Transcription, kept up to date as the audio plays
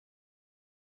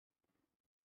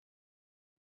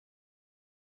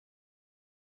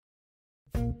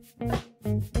The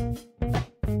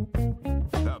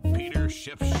Peter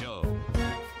Schiff Show.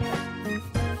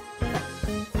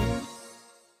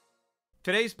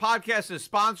 Today's podcast is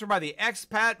sponsored by the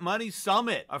Expat Money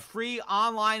Summit, a free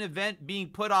online event being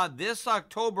put on this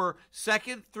October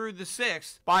 2nd through the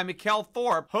 6th by Mikkel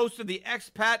Thorpe, host of the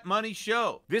Expat Money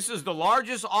Show. This is the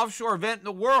largest offshore event in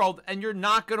the world, and you're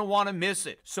not going to want to miss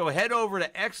it. So head over to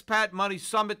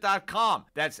expatmoneysummit.com.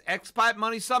 That's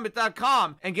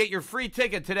expatmoneysummit.com and get your free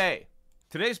ticket today.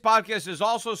 Today's podcast is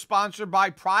also sponsored by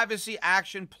Privacy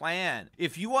Action Plan.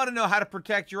 If you want to know how to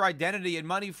protect your identity and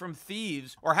money from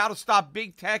thieves, or how to stop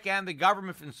big tech and the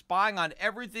government from spying on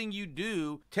everything you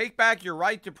do, take back your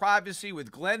right to privacy with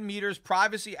Glenn Meter's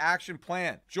Privacy Action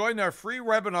Plan. Join their free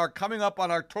webinar coming up on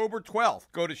October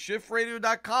 12th. Go to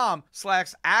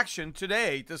shiftradio.com/action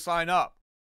today to sign up.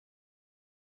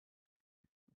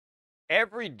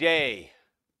 Every day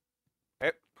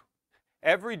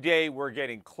we're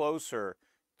getting closer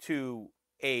to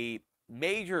a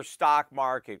major stock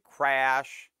market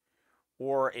crash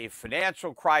or a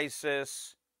financial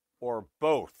crisis or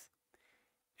both.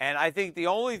 And I think the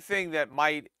only thing that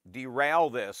might derail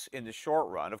this in the short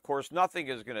run, of course, nothing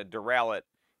is going to derail it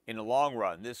in the long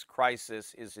run. This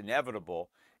crisis is inevitable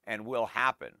and will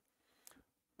happen.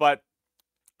 But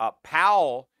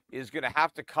Powell is going to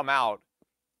have to come out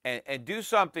and do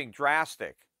something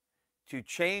drastic to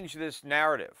change this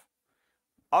narrative.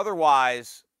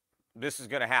 Otherwise, this is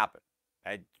going to happen.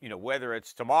 And, whether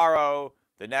it's tomorrow,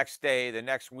 the next day, the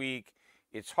next week,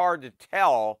 it's hard to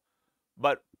tell.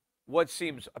 But what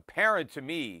seems apparent to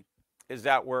me is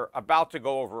that we're about to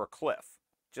go over a cliff.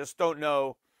 Just don't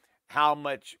know how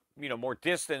much, more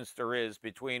distance there is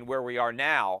between where we are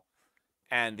now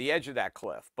and the edge of that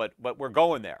cliff. But we're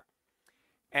going there.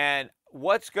 And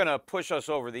what's going to push us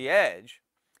over the edge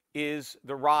is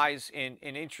the rise in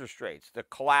interest rates, the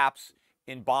collapse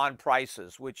in bond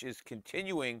prices, which is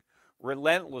continuing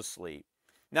relentlessly.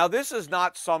 Now, this is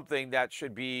not something that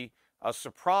should be a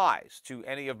surprise to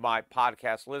any of my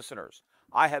podcast listeners.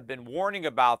 I have been warning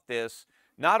about this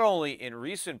not only in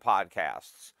recent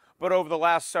podcasts, but over the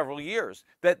last several years,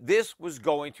 that this was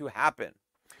going to happen,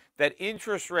 that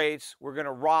interest rates were going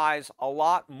to rise a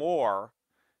lot more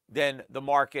than the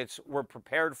markets were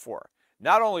prepared for.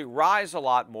 Not only rise a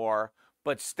lot more,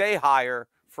 but stay higher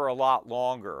for a lot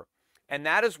longer. And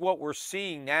that is what we're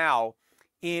seeing now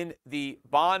in the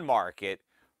bond market.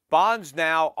 Bonds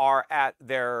now are at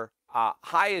their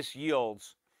highest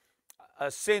yields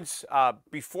since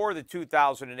before the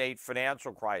 2008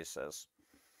 financial crisis.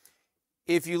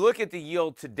 If you look at the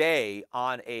yield today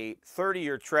on a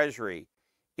 30-year Treasury,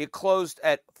 it closed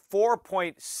at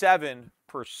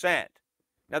 4.7%.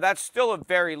 Now, that's still a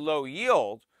very low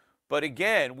yield. But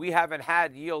again, we haven't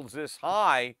had yields this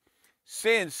high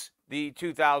since the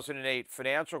 2008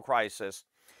 financial crisis.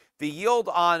 The yield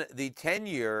on the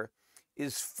 10-year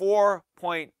is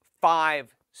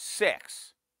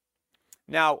 4.56.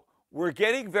 Now, we're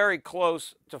getting very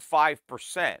close to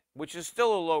 5%, which is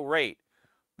still a low rate.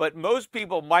 But most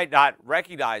people might not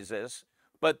recognize this.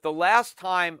 But the last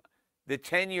time the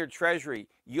 10-year Treasury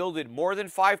yielded more than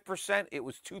 5%, it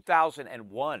was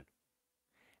 2001.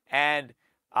 And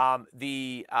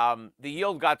the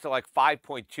yield got to like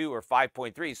 5.2 or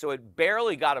 5.3, so it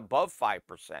barely got above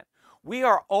 5%. We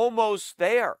are almost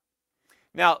there.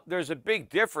 Now, there's a big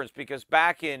difference because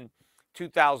back in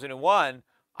 2001,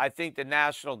 I think the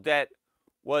national debt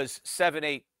was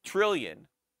 7-8 trillion.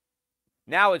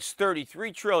 Now it's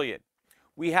 33 trillion.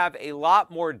 We have a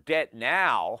lot more debt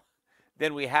now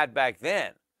than we had back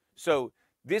then. So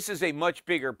this is a much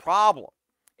bigger problem,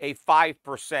 a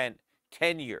 5%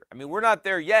 10-year. I mean, we're not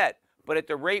there yet, but at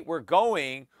the rate we're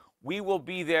going, we will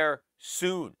be there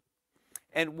soon.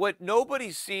 And what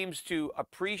nobody seems to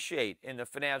appreciate in the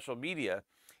financial media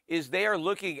is they are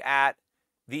looking at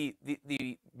the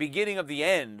beginning of the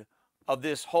end of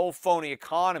this whole phony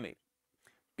economy,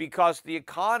 because the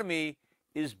economy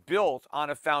is built on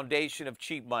a foundation of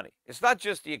cheap money. It's not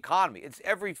just the economy, it's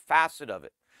every facet of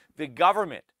it. The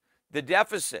government, the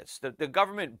deficits, the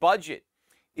government budget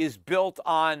is built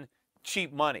on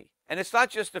cheap money. And it's not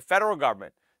just the federal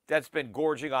government that's been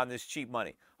gorging on this cheap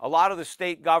money. A lot of the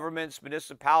state governments,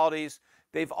 municipalities,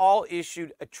 they've all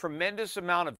issued a tremendous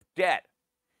amount of debt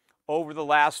over the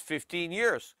last 15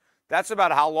 years. That's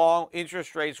about how long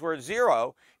interest rates were at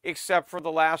zero, except for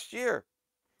the last year.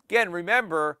 Again,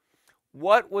 remember,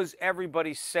 what was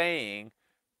everybody saying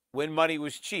when money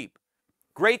was cheap?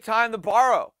 Great time to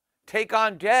borrow. Take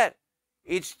on debt.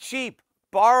 It's cheap.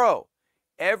 Borrow.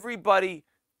 Everybody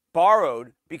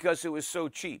borrowed because it was so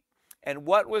cheap. And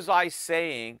what was I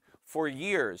saying for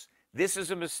years? This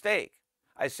is a mistake.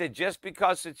 I said, just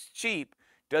because it's cheap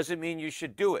doesn't mean you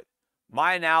should do it.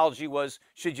 My analogy was,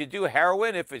 should you do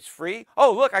heroin if it's free?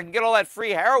 Oh, look, I can get all that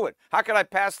free heroin. How can I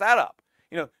pass that up?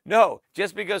 No,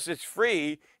 just because it's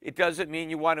free, it doesn't mean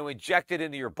you want to inject it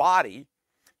into your body,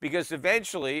 because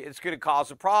eventually it's going to cause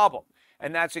a problem.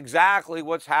 And that's exactly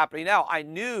what's happening now. I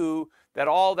knew that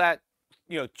all that,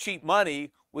 cheap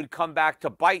money would come back to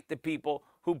bite the people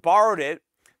who borrowed it,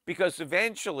 because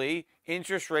eventually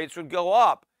interest rates would go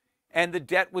up and the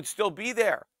debt would still be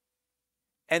there.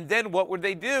 And then what would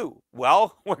they do?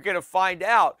 Well, we're going to find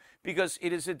out, because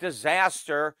it is a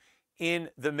disaster in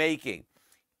the making.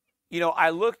 I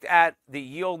looked at the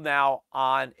yield now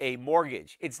on a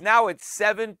mortgage. It's now at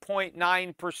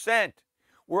 7.9%.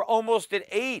 We're almost at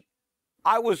 8.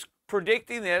 I was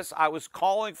predicting this. I was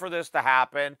calling for this to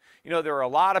happen. There are a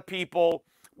lot of people,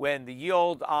 when the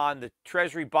yield on the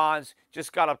Treasury bonds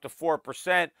just got up to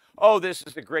 4%, oh, this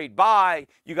is a great buy.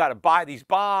 You got to buy these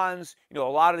bonds. A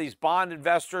lot of these bond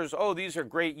investors, oh, these are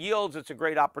great yields. It's a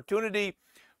great opportunity.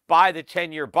 Buy the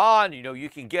 10-year bond. You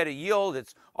can get a yield.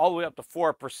 It's all the way up to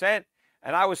 4%.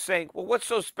 And I was saying, well, what's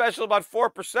so special about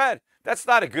 4%? That's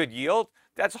not a good yield.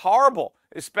 That's horrible,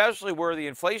 especially where the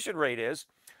inflation rate is.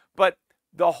 But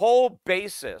the whole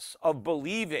basis of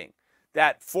believing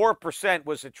that 4%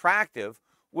 was attractive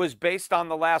was based on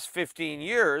the last 15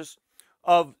 years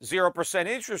of 0%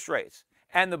 interest rates,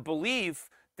 and the belief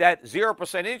that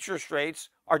 0% interest rates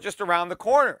are just around the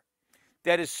corner.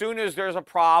 That as soon as there's a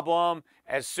problem,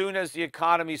 as soon as the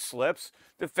economy slips,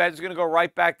 the Fed's going to go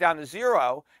right back down to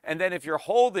zero. And then if you're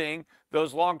holding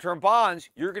those long-term bonds,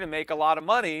 you're going to make a lot of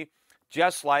money,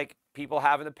 just like people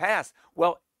have in the past.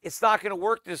 Well, it's not going to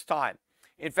work this time.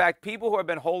 In fact, people who have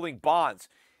been holding bonds,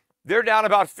 they're down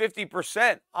about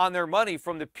 50% on their money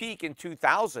from the peak in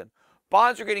 2000.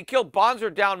 Bonds are getting killed. Bonds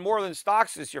are down more than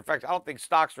stocks this year. In fact, I don't think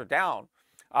stocks are down.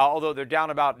 Although they're down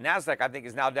about, NASDAQ, I think,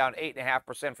 is now down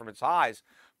 8.5% from its highs.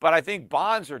 But I think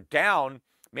bonds are down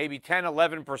maybe 10,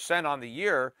 11% on the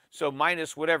year. So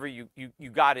minus whatever you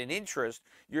got in interest,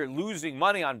 you're losing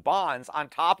money on bonds on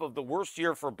top of the worst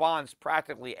year for bonds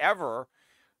practically ever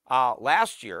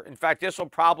last year. In fact, this will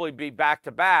probably be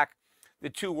back-to-back the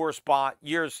two worst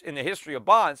years in the history of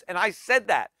bonds. And I said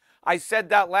that. I said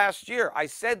that last year. I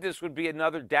said this would be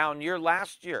another down year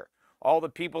last year. All the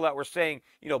people that were saying,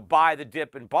 buy the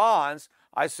dip in bonds,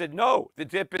 I said, no, the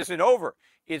dip isn't over.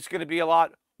 It's going to be a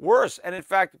lot worse. And in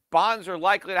fact, bonds are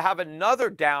likely to have another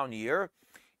down year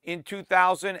in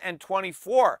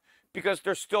 2024 because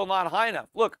they're still not high enough.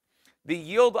 Look, the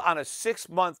yield on a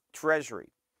 6-month Treasury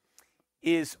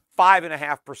is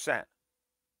 5.5%.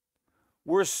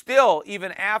 We're still,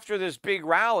 even after this big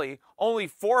rally, only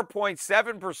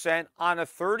 4.7% on a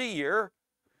 30-year.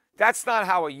 That's not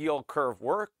how a yield curve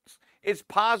works. It's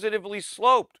positively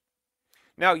sloped.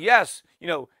 Now, yes,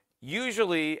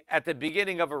 usually at the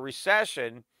beginning of a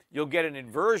recession, you'll get an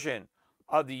inversion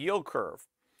of the yield curve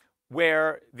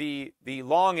where the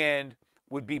long end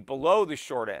would be below the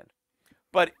short end.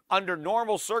 But under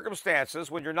normal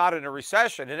circumstances, when you're not in a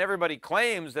recession, and everybody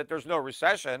claims that there's no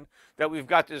recession, that we've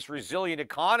got this resilient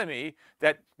economy,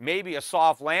 that may be a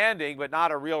soft landing, but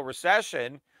not a real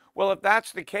recession. Well, if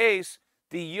that's the case,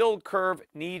 the yield curve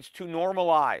needs to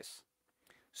normalize.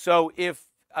 So if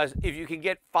you can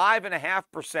get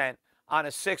 5.5% on a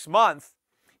 6-month,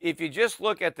 if you just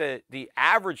look at the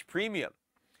average premium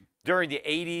during the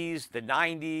 80s, the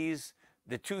 90s,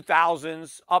 the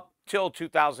 2000s, up till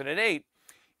 2008,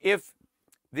 if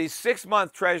the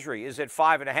 6-month Treasury is at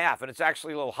 5.5, and it's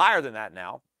actually a little higher than that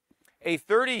now, a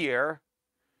 30-year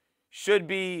should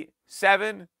be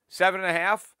 7,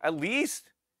 7.5 at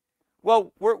least.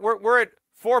 Well, we're at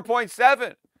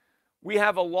 4.7. We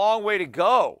have a long way to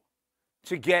go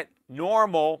to get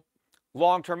normal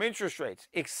long-term interest rates,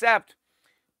 except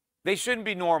they shouldn't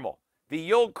be normal. The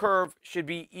yield curve should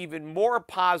be even more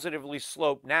positively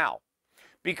sloped now,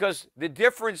 because the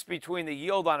difference between the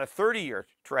yield on a 30-year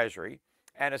Treasury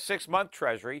and a 6-month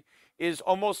Treasury is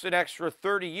almost an extra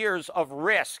 30 years of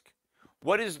risk.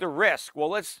 What is the risk?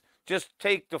 Well, let's just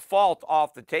take default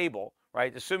off the table,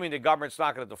 right? Assuming the government's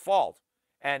not going to default.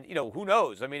 And, who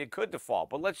knows? I mean, it could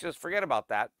default, but let's just forget about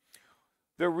that.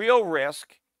 The real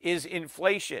risk is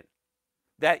inflation,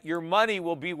 that your money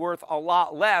will be worth a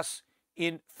lot less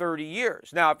in 30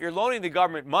 years. Now, if you're loaning the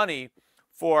government money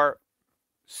for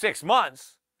 6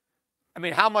 months, I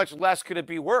mean, how much less could it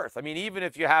be worth? I mean, even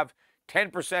if you have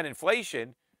 10%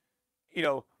 inflation,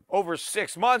 over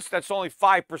 6 months, that's only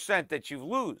 5% that you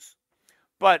lose.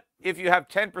 But if you have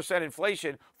 10%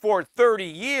 inflation for 30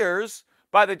 years,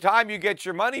 by the time you get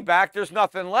your money back, there's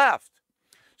nothing left.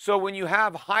 So when you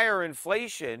have higher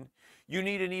inflation, you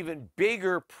need an even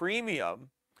bigger premium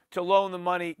to loan the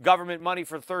money, government money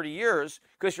for 30 years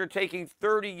because you're taking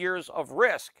 30 years of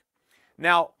risk.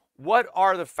 Now, what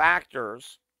are the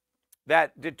factors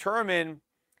that determine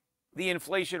the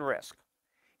inflation risk?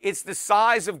 It's the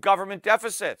size of government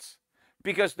deficits,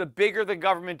 because the bigger the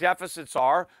government deficits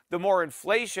are, the more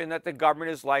inflation that the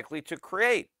government is likely to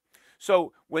create.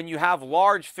 So when you have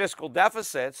large fiscal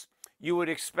deficits, you would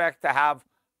expect to have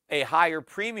a higher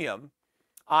premium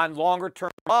on longer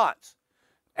term bonds.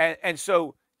 And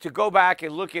so to go back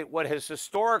and look at what has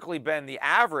historically been the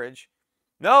average,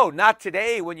 no, not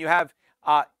today when you have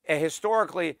a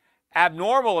historically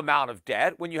abnormal amount of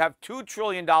debt, when you have $2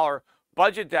 trillion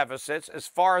budget deficits as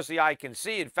far as the eye can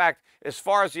see. In fact, as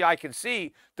far as the eye can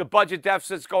see, the budget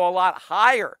deficits go a lot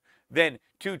higher than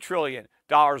 $2 trillion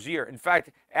a year. In fact,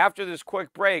 after this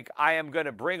quick break, I am going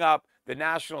to bring up the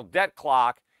national debt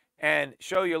clock and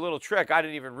show you a little trick I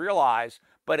didn't even realize,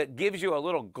 but it gives you a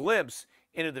little glimpse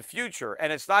into the future.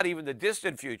 And it's not even the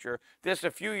distant future, just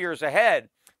a few years ahead,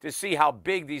 to see how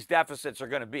big these deficits are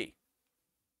going to be.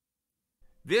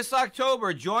 This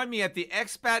October, join me at the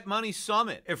Expat Money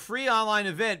Summit, a free online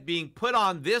event being put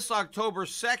on this October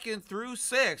 2nd through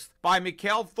 6th by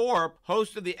Mikhail Thorpe,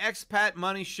 host of the Expat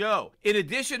Money Show. In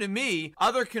addition to me,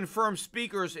 other confirmed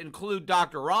speakers include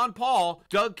Dr. Ron Paul,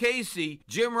 Doug Casey,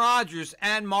 Jim Rogers,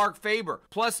 and Mark Faber,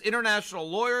 plus international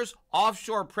lawyers,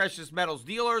 offshore precious metals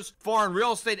dealers, foreign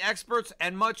real estate experts,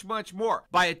 and much, much more.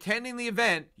 By attending the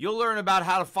event, you'll learn about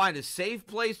how to find a safe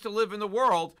place to live in the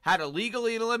world, how to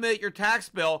legally eliminate your tax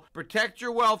bill, protect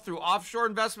your wealth through offshore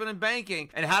investment and banking,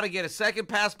 and how to get a second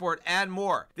passport, and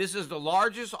more. This is the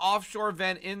largest offshore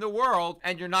event in the world,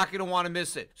 and you're not going to want to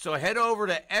miss it. So head over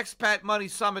to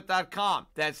expatmoneysummit.com.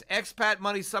 That's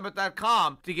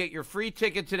expatmoneysummit.com to get your free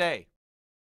ticket today.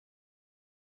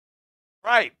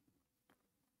 Right.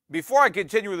 Before I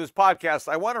continue with this podcast,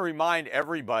 I want to remind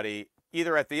everybody,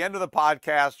 either at the end of the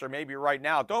podcast or maybe right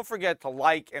now, don't forget to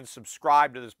like and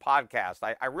subscribe to this podcast.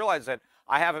 I realize that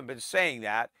I haven't been saying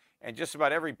that, and just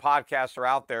about every podcaster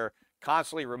out there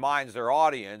constantly reminds their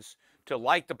audience to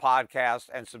like the podcast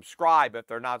and subscribe if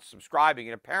they're not subscribing.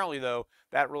 And apparently, though,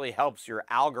 that really helps your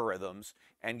algorithms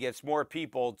and gets more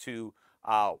people to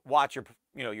watch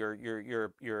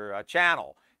your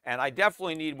channel. And I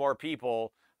definitely need more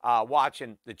people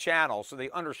watching the channel so they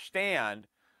understand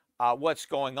what's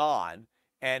going on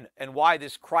and why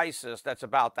this crisis that's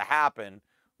about to happen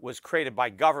was created by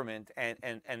government and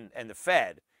the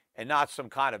Fed, and not some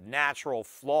kind of natural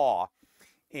flaw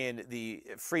in the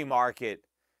free market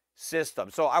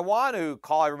system. So I want to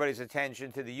call everybody's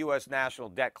attention to the U.S. National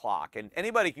Debt Clock. And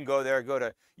anybody can go there, go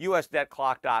to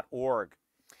usdebtclock.org.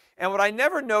 And what I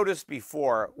never noticed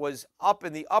before was up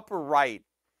in the upper right,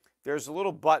 there's a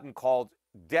little button called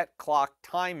Debt Clock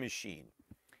Time Machine.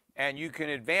 And you can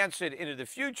advance it into the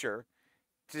future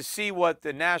to see what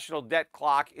the national debt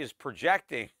clock is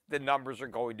projecting the numbers are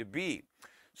going to be.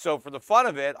 So for the fun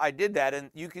of it, I did that,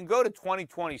 and you can go to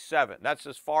 2027. That's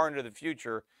as far into the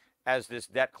future as this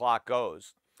debt clock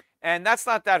goes. And that's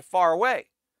not that far away,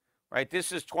 right?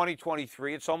 This is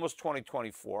 2023. It's almost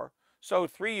 2024. So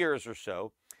 3 years or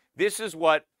so. This is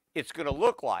what it's going to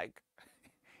look like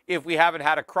if we haven't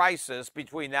had a crisis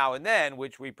between now and then,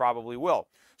 which we probably will.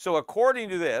 So according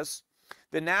to this,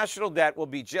 the national debt will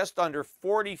be just under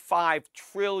 $45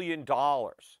 trillion.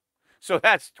 So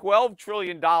that's $12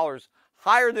 trillion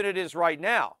higher than it is right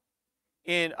now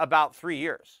in about 3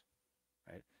 years.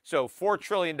 Right? So $4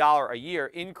 trillion a year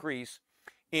increase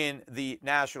in the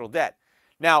national debt.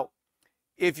 Now,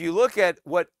 if you look at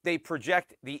what they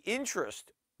project the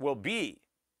interest will be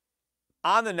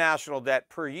on the national debt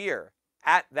per year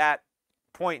at that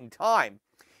point in time,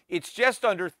 it's just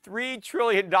under $3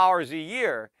 trillion a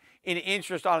year in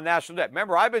interest on the national debt.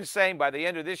 Remember, I've been saying by the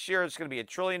end of this year, it's going to be $1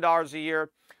 trillion a year.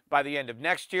 By the end of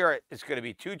next year, it's going to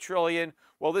be $2 trillion.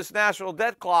 Well, this national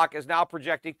debt clock is now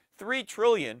projecting $3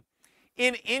 trillion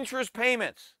in interest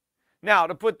payments. Now,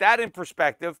 to put that in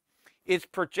perspective, it's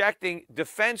projecting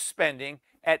defense spending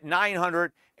at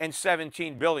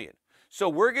 $917 billion. So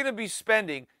we're going to be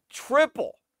spending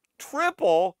triple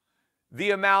the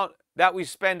amount that we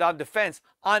spend on defense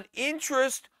on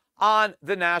interest on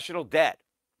the national debt.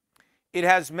 It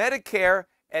has Medicare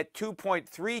at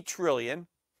 $2.3 trillion,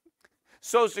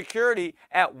 Social Security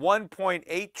at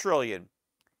 $1.8 trillion.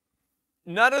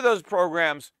 None of those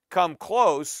programs come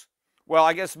close. Well,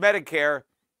 I guess Medicare,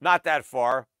 not that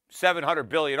far, $700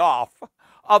 billion off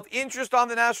of interest on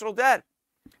the national debt.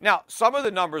 Now, some of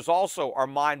the numbers also are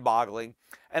mind-boggling,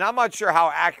 and I'm not sure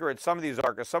how accurate some of these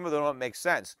are because some of them don't make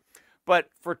sense. But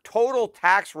for total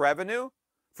tax revenue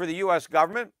for the U.S.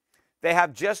 government, they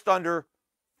have just under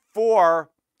 $4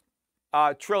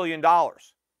 trillion.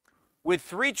 with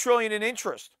 $3 trillion in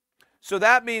interest. So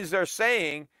that means they're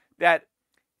saying that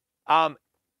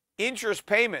interest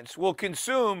payments will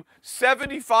consume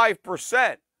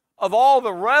 75% of all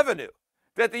the revenue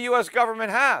that the U.S.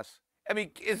 government has. I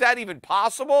mean, is that even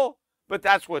possible? But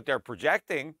that's what they're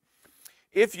projecting.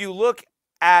 If you look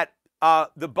at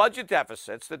the budget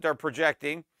deficits that they're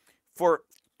projecting for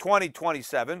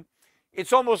 2027,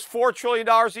 it's almost $4 trillion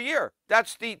a year.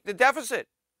 That's the deficit.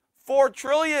 $4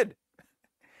 trillion.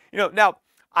 Now,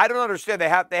 I don't understand.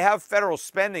 They have federal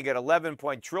spending at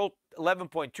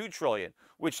 11.2 trillion,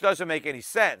 which doesn't make any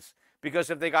sense, because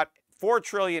if they got $4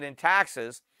 trillion in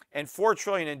taxes and $4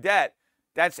 trillion in debt,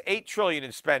 that's $8 trillion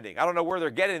in spending. I don't know where they're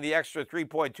getting the extra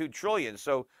 3.2 trillion.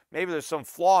 So maybe there's some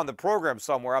flaw in the program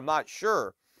somewhere. I'm not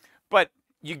sure. But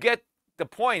you get the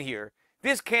point here.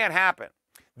 This can't happen.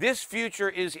 This future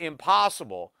is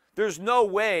impossible. There's no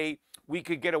way we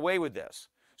could get away with this.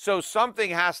 So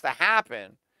something has to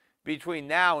happen between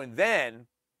now and then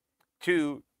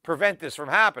to prevent this from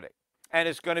happening. And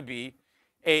it's going to be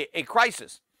a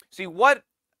crisis. See, what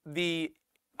the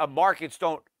markets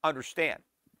don't understand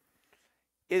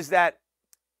is that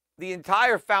the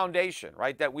entire foundation,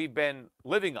 right, that we've been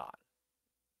living on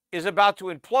is about to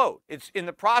implode. It's in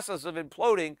the process of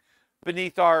imploding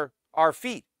beneath our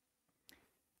feet.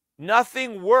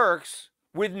 Nothing works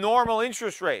with normal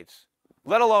interest rates,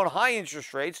 let alone high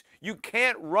interest rates. You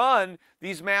can't run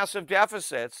these massive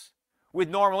deficits with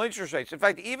normal interest rates. In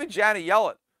fact, even Janet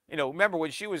Yellen, remember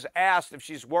when she was asked if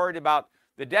she's worried about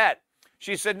the debt,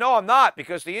 she said, no, I'm not,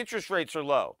 because the interest rates are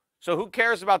low. So who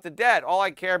cares about the debt? All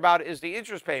I care about is the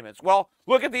interest payments. Well,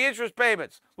 look at the interest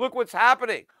payments. Look what's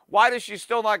happening. Why does she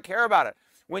still not care about it?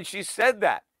 When she said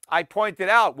that, I pointed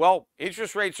out, well,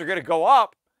 interest rates are going to go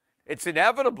up. It's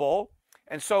inevitable.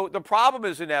 And so the problem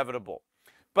is inevitable.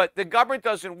 But the government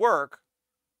doesn't work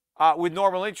with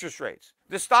normal interest rates.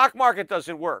 The stock market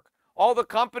doesn't work. All the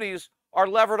companies are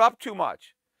levered up too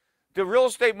much. The real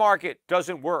estate market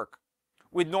doesn't work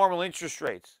with normal interest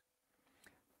rates.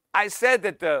 I said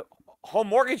that the home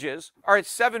mortgages are at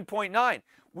 7.9.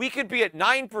 We could be at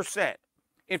 9%.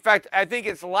 In fact, I think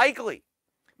it's likely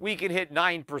we can hit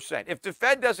 9%. If the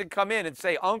Fed doesn't come in and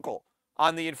say uncle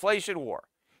on the inflation war,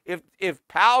 if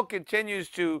Powell continues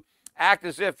to act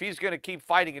as if he's going to keep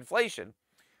fighting inflation,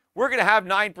 we're going to have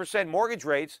 9% mortgage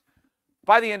rates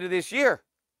by the end of this year.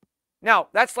 Now,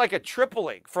 that's like a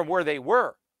tripling from where they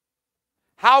were.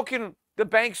 How can the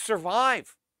banks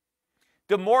survive?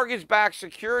 The mortgage-backed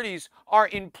securities are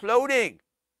imploding.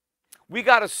 We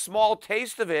got a small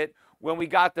taste of it when we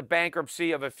got the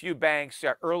bankruptcy of a few banks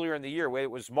earlier in the year. It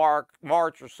was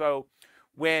March or so,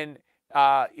 when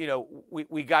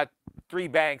we got 3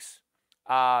 banks,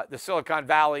 the Silicon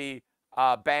Valley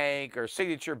Bank or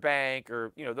Signature Bank,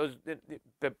 or those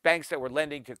the banks that were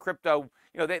lending to crypto.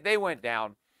 They went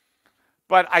down.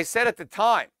 But I said at the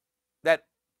time that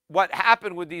what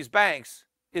happened with these banks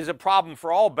is a problem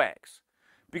for all banks,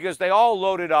 because they all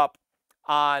loaded up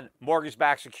on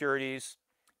mortgage-backed securities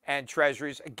and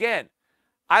treasuries. Again,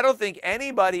 I don't think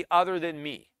anybody other than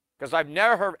me, because I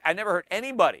never heard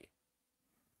anybody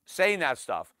saying that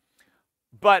stuff,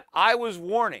 but I was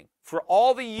warning for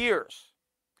all the years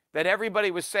that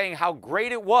everybody was saying how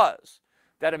great it was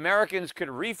that Americans could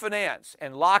refinance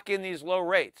and lock in these low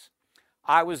rates.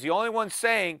 I was the only one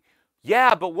saying,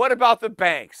 yeah, but what about the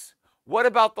banks? What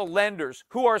about the lenders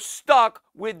who are stuck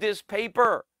with this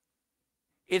paper?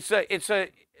 It's a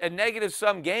negative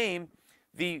sum game.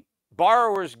 The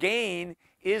borrower's gain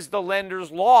is the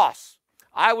lender's loss.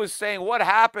 I was saying, what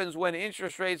happens when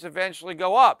interest rates eventually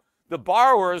go up? The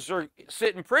borrowers are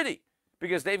sitting pretty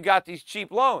because they've got these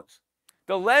cheap loans.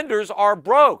 The lenders are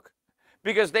broke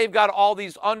because they've got all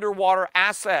these underwater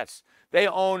assets. They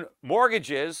own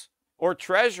mortgages or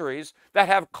treasuries that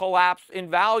have collapsed in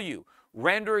value,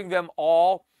 rendering them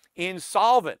all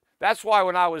insolvent. That's why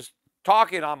when I was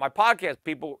talking on my podcast,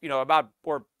 people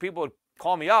would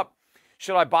call me up,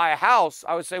 should I buy a house?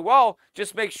 I would say, well,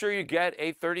 just make sure you get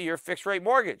a 30-year fixed rate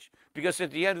mortgage, because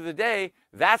at the end of the day,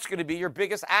 that's going to be your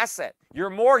biggest asset, your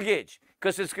mortgage,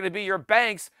 because it's going to be your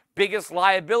bank's biggest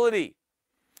liability.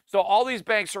 So all these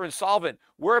banks are insolvent.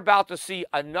 We're about to see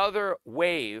another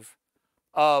wave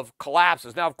of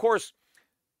collapses. Now, of course,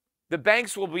 the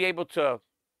banks will be able to,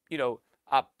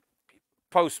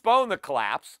 postpone the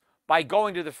collapse by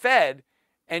going to the Fed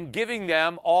and giving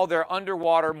them all their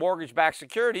underwater mortgage-backed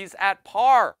securities at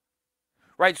par,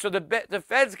 right? So the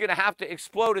Fed's going to have to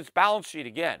explode its balance sheet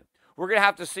again. We're going to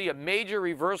have to see a major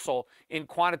reversal in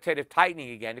quantitative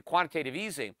tightening again, in quantitative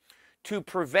easing, to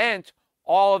prevent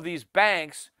all of these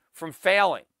banks from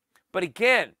failing. But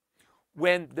again,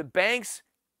 when the banks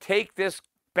take this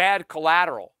bad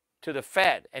collateral to the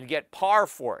Fed and get par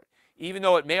for it, even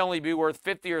though it may only be worth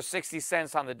 50 or 60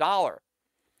 cents on the dollar.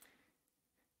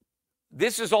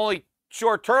 This is only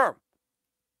short term.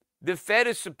 The Fed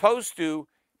is supposed to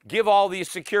give all these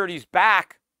securities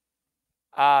back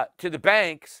to the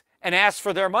banks and ask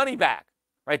for their money back,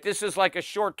 right? This is like a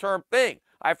short-term thing.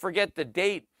 I forget the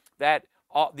date that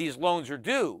these loans are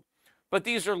due, but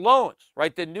these are loans,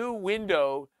 right? The new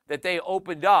window that they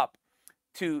opened up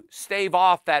to stave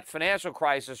off that financial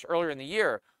crisis earlier in the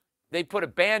year, they put a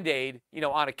Band-Aid,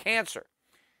 on a cancer.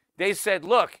 They said,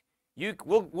 look,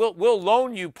 we'll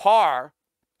loan you par,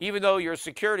 even though your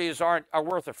securities are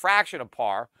worth a fraction of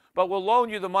par, but we'll loan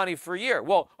you the money for a year.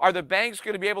 Well, are the banks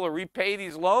going to be able to repay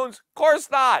these loans? Of course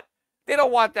not. They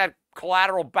don't want that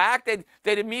collateral back.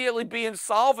 They'd immediately be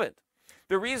insolvent.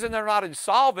 The reason they're not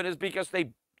insolvent is because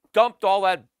they dumped all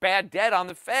that bad debt on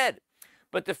the Fed.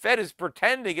 But the Fed is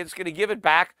pretending it's going to give it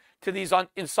back to these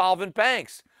insolvent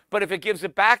banks. But if it gives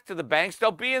it back to the banks,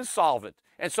 they'll be insolvent.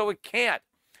 And so it can't.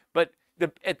 But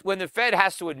when the Fed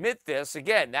has to admit this,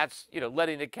 again, that's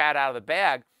letting the cat out of the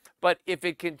bag. But if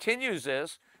it continues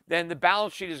this, then the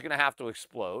balance sheet is going to have to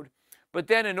explode. But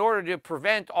then in order to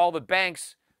prevent all the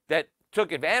banks that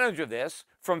took advantage of this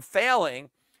from failing,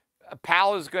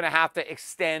 Powell is going to have to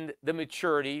extend the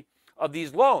maturity of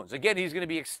these loans. Again, he's going to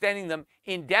be extending them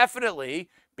indefinitely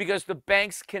because the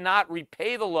banks cannot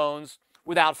repay the loans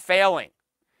without failing.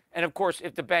 And of course,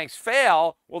 if the banks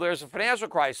fail, well, there's a financial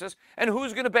crisis, and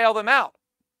who's going to bail them out?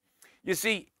 You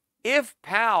see, if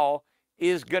Powell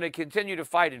is going to continue to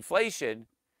fight inflation,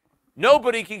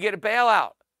 nobody can get a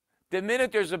bailout. The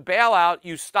minute there's a bailout,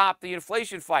 you stop the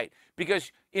inflation fight,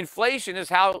 because inflation is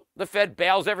how the Fed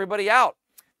bails everybody out.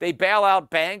 They bail out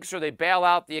banks or they bail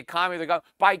out the economy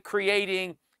by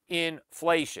creating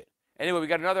inflation. Anyway, we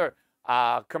got another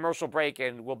commercial break,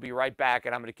 and we'll be right back,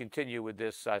 and I'm going to continue with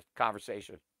this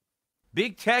conversation.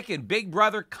 Big Tech and Big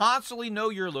Brother constantly know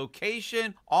your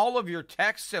location, all of your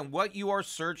texts, and what you are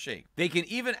searching. They can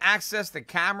even access the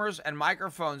cameras and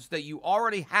microphones that you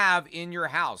already have in your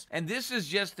house. And this is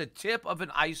just the tip of an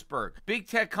iceberg. Big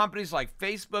tech companies like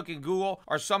Facebook and Google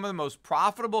are some of the most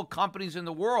profitable companies in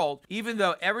the world, even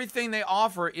though everything they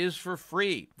offer is for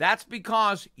free. That's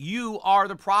because you are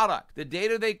the product. The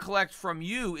data they collect from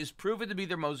you is proven to be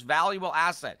their most valuable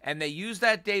asset, and they use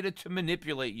that data to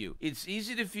manipulate you. It's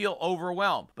easy to feel overwhelmed,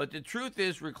 but the truth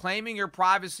is reclaiming your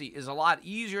privacy is a lot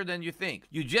easier than you think.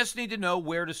 You just need to know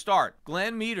where to start.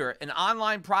 Glenn Meter, an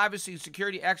online privacy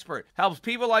security expert, helps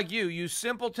people like you use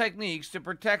simple techniques to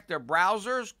protect their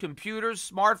browsers, computers,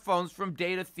 smartphones from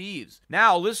data thieves.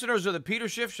 Now, listeners of the Peter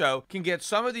Schiff Show can get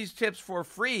some of these tips for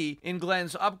free in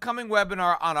Glenn's upcoming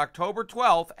webinar on October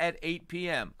 12th at 8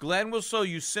 p.m. Glenn will show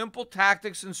you simple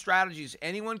tactics and strategies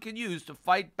anyone can use to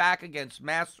fight back against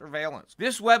mass surveillance.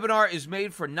 This webinar is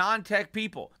made for non-tech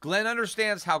people. Glenn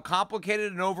understands how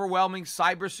complicated and overwhelming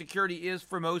cybersecurity is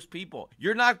for most people.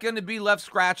 You're not going to be left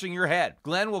scratching your head.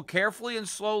 Glenn will carefully and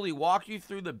slowly walk you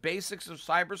through the basics of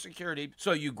cybersecurity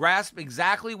so you grasp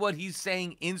exactly what he's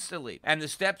saying instantly. And the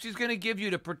steps he's going to give you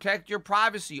to protect your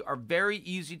privacy are very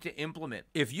easy to implement.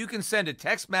 If you can send a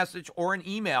text message or an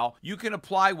email, you can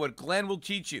apply what Glenn will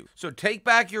teach you. So take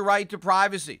back your right to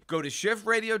privacy. Go to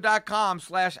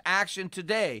shiftradio.com/action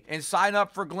today and sign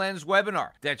up for Glenn's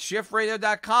webinar. That's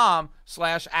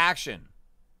shiftradio.com/action.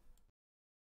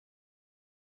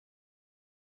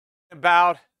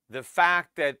 About the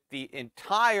fact that the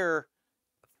entire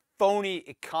phony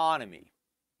economy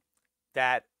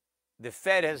that the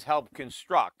Fed has helped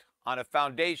construct on a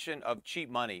foundation of cheap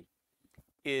money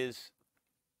is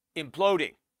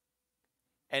imploding.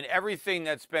 And everything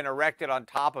that's been erected on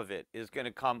top of it is going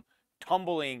to come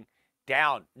tumbling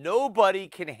down. Nobody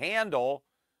can handle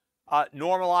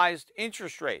normalized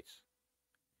interest rates.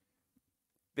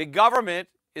 The government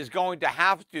is going to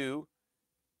have to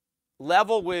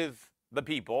level with the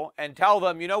people and tell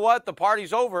them, you know what, the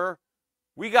party's over.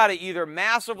 We got to either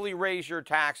massively raise your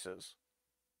taxes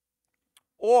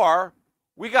or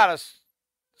we got to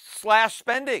slash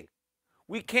spending.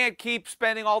 We can't keep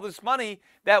spending all this money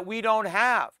that we don't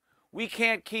have. We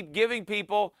can't keep giving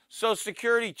people Social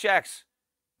Security checks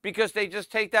because they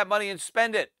just take that money and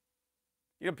spend it.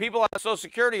 You know, people on Social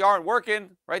Security aren't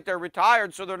working, right? They're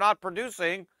retired, so they're not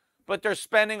producing, but they're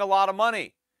spending a lot of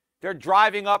money. They're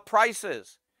driving up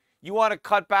prices. You want to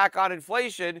cut back on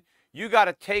inflation, you got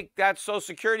to take that Social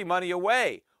Security money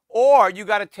away. Or you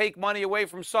got to take money away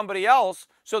from somebody else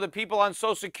so that people on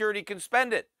Social Security can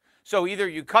spend it. So either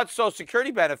you cut Social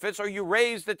Security benefits or you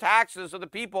raise the taxes of the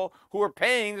people who are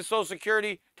paying the Social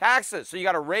Security taxes. So you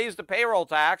got to raise the payroll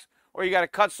tax or you got to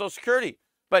cut Social Security.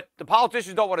 But the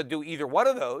politicians don't want to do either one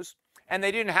of those. and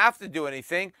they didn't have to do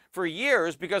anything for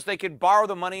years because they could borrow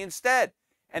the money instead.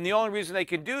 And the only reason they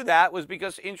could do that was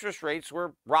because interest rates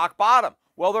were rock bottom.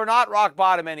 Well, they're not rock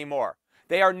bottom anymore.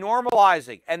 They are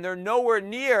normalizing, and they're nowhere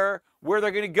near where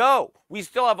they're going to go. We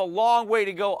still have a long way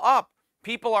to go up.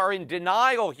 People are in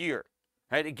denial here.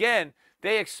 Right? Again,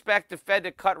 they expect the Fed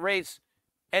to cut rates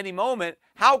any moment.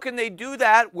 How can they do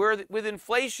that with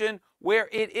inflation where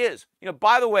it is?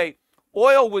 By the way,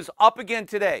 oil was up again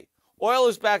today. Oil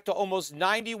is back to almost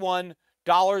 $91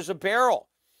 a barrel.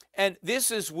 And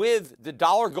this is with the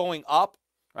dollar going up,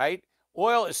 right?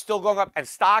 Oil is still going up, and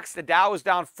stocks, the Dow is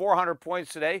down 400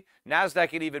 points today.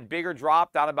 NASDAQ, an even bigger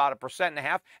drop, down about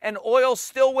 1.5%, and oil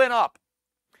still went up.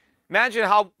 Imagine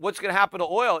what's going to happen to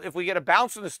oil if we get a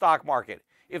bounce in the stock market.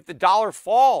 If the dollar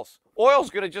falls, oil's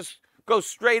going to just go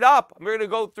straight up. We're going to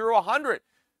go through 100.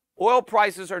 Oil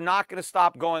prices are not going to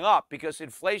stop going up because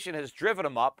inflation has driven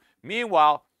them up.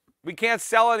 Meanwhile, we can't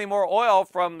sell any more oil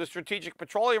from the Strategic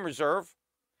Petroleum Reserve.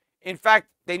 In fact,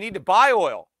 they need to buy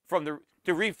oil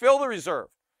to refill the reserve.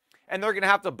 And they're going to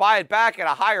have to buy it back at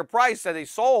a higher price than they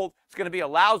sold. It's going to be a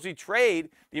lousy trade.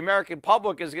 The American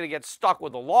public is going to get stuck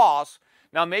with a loss.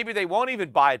 Now, maybe they won't even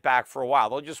buy it back for a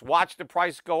while. They'll just watch the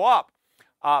price go up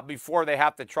before they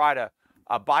have to try to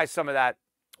buy some of that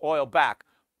oil back.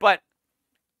 But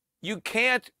you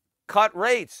can't cut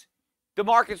rates. The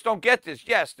markets don't get this.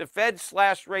 Yes, the Fed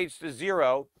slashed rates to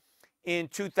zero in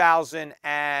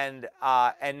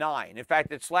 2009. In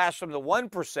fact, it slashed them to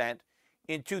 1%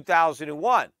 in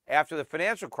 2001 after the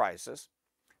financial crisis.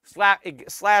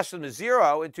 It slashed them to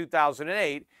zero in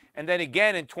 2008, and then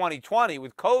again in 2020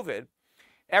 with COVID.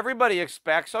 Everybody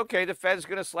expects, okay, the Fed's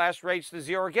going to slash rates to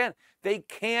zero again. They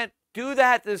can't do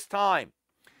that this time.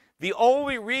 The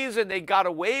only reason they got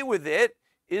away with it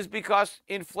is because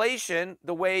inflation,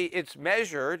 the way it's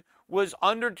measured, was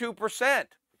under 2%.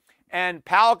 And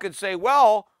Powell could say,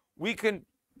 well, we can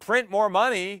print more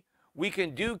money, we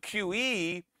can do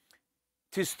QE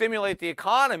to stimulate the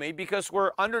economy because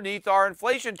we're underneath our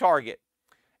inflation target.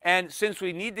 And since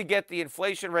we need to get the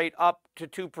inflation rate up to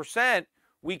 2%,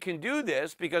 we can do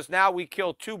this because now we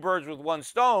kill two birds with one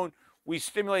stone. We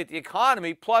stimulate the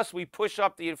economy, plus we push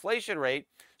up the inflation rate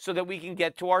so that we can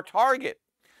get to our target.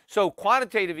 So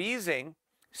quantitative easing,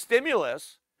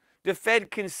 stimulus, the Fed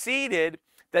conceded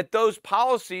that those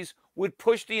policies would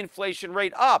push the inflation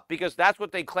rate up because that's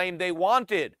what they claimed they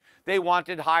wanted. They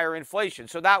wanted higher inflation.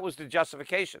 So that was the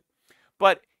justification.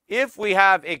 But if we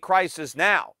have a crisis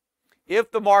now,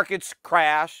 if the markets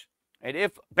crash and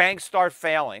if banks start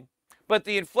failing, but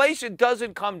the inflation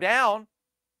doesn't come down,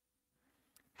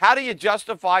 how do you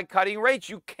justify cutting rates?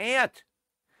 You can't,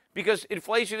 because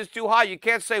inflation is too high. You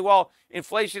can't say, well,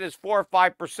 inflation is 4 or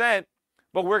 5%,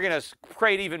 but we're going to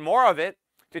create even more of it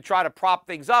to try to prop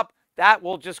things up. That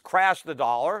will just crash the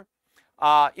dollar,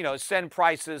 send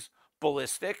prices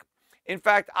ballistic. In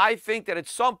fact, I think that at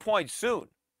some point soon,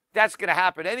 that's going to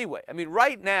happen anyway. I mean,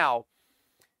 right now,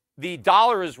 the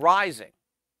dollar is rising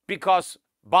because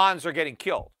bonds are getting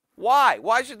killed. Why?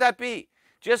 Why should that be?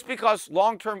 Just because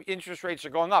long-term interest rates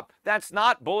are going up. That's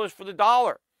not bullish for the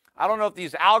dollar. I don't know if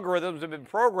these algorithms have been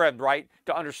programmed right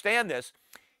to understand this.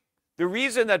 The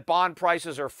reason that bond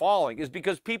prices are falling is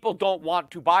because people don't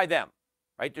want to buy them,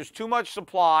 right? There's too much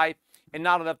supply and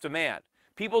not enough demand.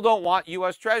 People don't want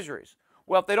U.S. Treasuries.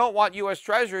 Well, if they don't want U.S.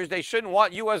 Treasuries, they shouldn't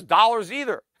want U.S. dollars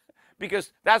either,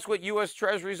 because that's what U.S.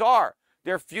 Treasuries are.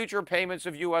 They're future payments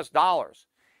of U.S. dollars.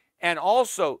 And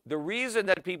also, the reason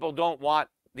that people don't want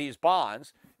these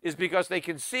bonds is because they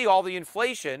can see all the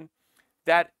inflation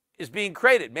that is being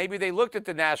created. Maybe they looked at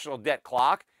the national debt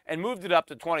clock and moved it up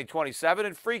to 2027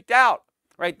 and freaked out,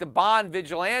 right? The bond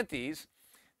vigilantes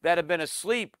that have been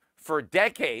asleep for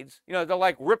decades, they're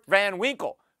like Rip Van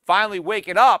Winkle, finally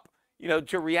waking up,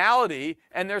 to reality,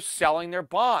 and they're selling their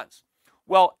bonds.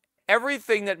 Well,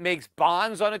 everything that makes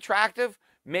bonds unattractive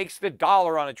makes the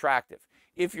dollar unattractive.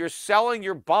 If you're selling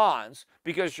your bonds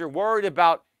because you're worried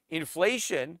about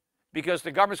inflation, because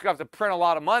the government's going to have to print a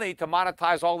lot of money to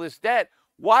monetize all this debt,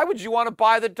 why would you want to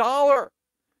buy the dollar?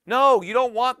 No, you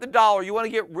don't want the dollar. You want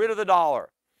to get rid of the dollar.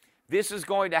 This is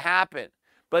going to happen.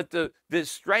 But the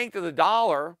strength of the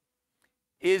dollar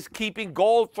is keeping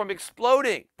gold from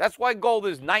exploding. That's why gold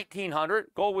is $1,900.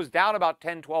 Gold was down about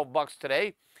 10, 12 bucks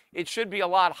today. It should be a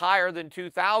lot higher than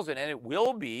 2,000, and it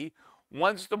will be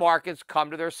once the markets come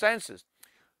to their senses.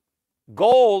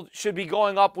 Gold should be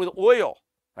going up with oil,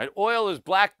 right? Oil is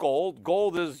black gold.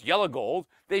 Gold is yellow gold.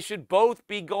 They should both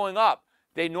be going up.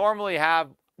 They normally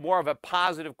have more of a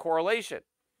positive correlation.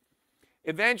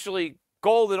 Eventually,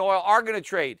 gold and oil are going to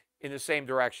trade in the same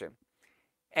direction.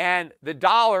 And the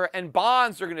dollar and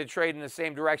bonds are going to trade in the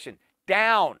same direction,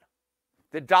 down.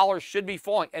 the dollar should be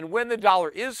falling. And when the dollar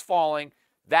is falling,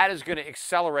 that is going to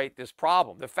accelerate this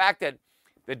problem. The fact that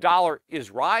the dollar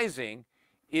is rising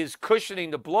is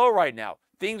cushioning the blow right now.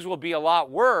 Things will be a lot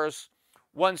worse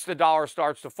once the dollar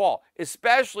starts to fall,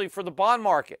 especially for the bond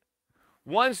market.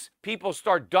 Once people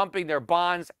start dumping their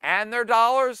bonds and their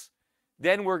dollars,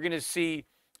 then we're going to see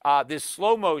this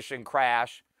slow motion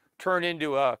crash turn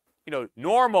into a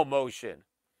normal motion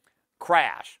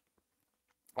crash.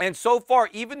 And so far,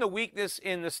 even the weakness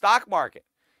in the stock market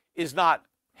is not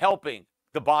helping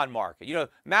the bond market.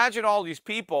 Imagine all these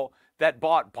people that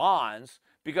bought bonds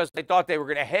because they thought they were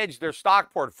going to hedge their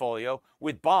stock portfolio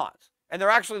with bonds. And they're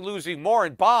actually losing more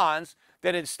in bonds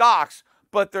than in stocks,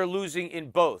 but they're losing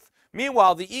in both.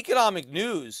 Meanwhile, the economic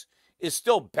news is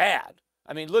still bad.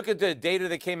 I mean, look at the data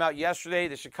that came out yesterday.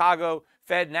 The Chicago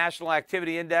Fed National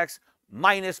Activity Index,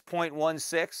 minus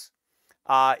 0.16.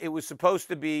 It was supposed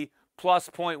to be plus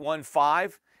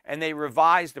 0.15, and they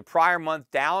revised the prior month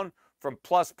down from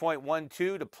plus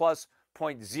 0.12 to plus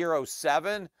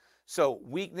 0.07. So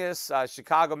weakness,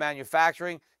 Chicago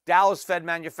manufacturing. Dallas Fed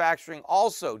manufacturing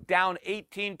also down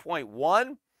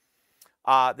 18.1.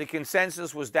 The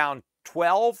consensus was down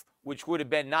 12, which would have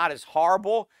been not as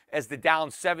horrible as the down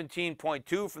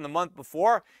 17.2 from the month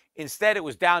before. Instead, it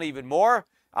was down even more,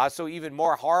 so even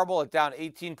more horrible at down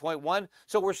 18.1.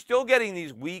 So we're still getting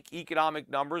these weak economic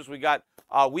numbers. We got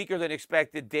weaker than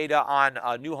expected data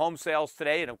on new home sales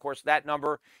today, and of course that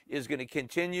number is going to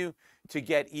continue to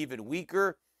get even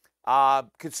weaker.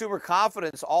 Consumer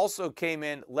confidence also came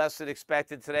in less than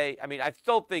expected today. I mean, I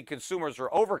still think consumers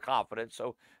are overconfident,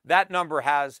 so that number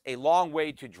has a long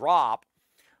way to drop.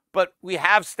 But we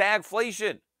have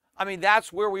stagflation. I mean,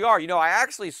 that's where we are. I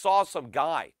actually saw some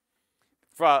guy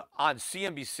on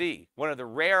CNBC, one of the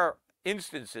rare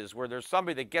instances where there's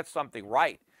somebody that gets something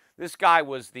right. This guy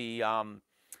was the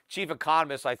chief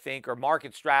economist, I think, or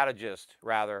market strategist,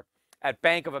 rather, at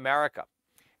Bank of America.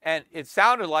 And it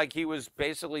sounded like he was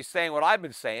basically saying what I've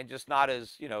been saying, just not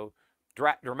as,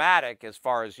 dramatic as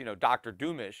far as, Dr.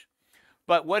 Doomish.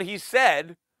 But what he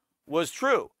said was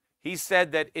true. He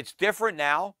said that it's different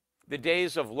now. The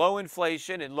days of low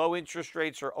inflation and low interest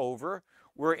rates are over.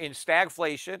 We're in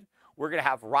stagflation. We're going to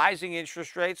have rising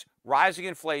interest rates, rising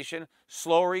inflation,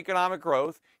 slower economic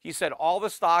growth. He said all the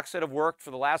stocks that have worked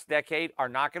for the last decade are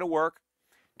not going to work.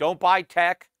 Don't buy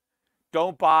tech.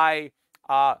 Don't buy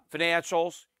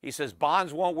financials. He says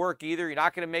bonds won't work either. You're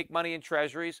not going to make money in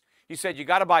treasuries. He said you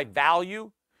got to buy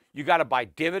value. You got to buy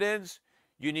dividends.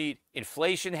 You need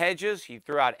inflation hedges. He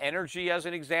threw out energy as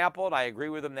an example, and I agree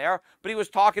with him there. But he was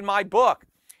talking my book.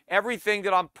 Everything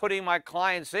that I'm putting my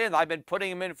clients in, I've been putting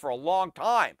them in for a long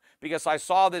time because I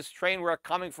saw this train wreck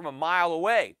coming from a mile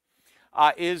away,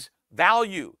 is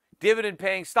value,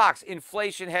 dividend-paying stocks,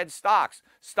 inflation-hedged stocks,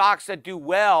 stocks that do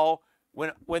well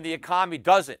when the economy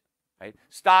doesn't, right?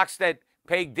 Stocks that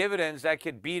pay dividends that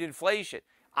can beat inflation.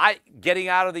 Getting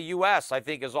out of the U.S., I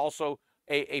think, is also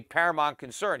a paramount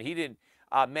concern. He didn't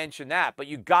mention that, but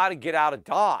you got to get out of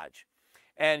Dodge.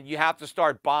 And you have to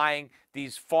start buying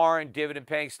these foreign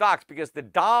dividend-paying stocks because the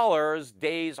dollar's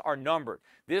days are numbered.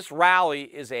 This rally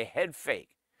is a head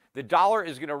fake. The dollar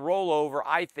is going to roll over,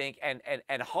 I think, and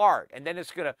hard, and then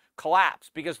it's going to collapse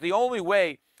because the only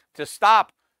way to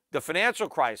stop the financial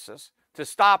crisis, to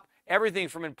stop everything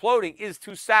from imploding, is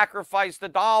to sacrifice the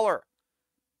dollar.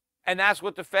 And that's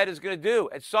what the Fed is going to do.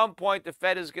 At some point, the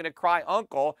Fed is going to cry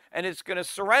uncle, and it's going to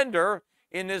surrender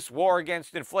in this war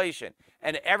against inflation.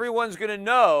 And everyone's going to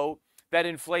know that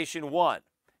inflation won.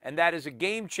 And that is a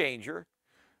game changer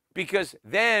because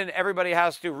then everybody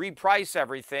has to reprice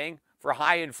everything for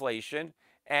high inflation,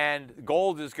 and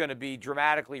gold is going to be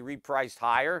dramatically repriced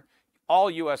higher. All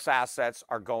U.S. assets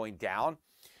are going down.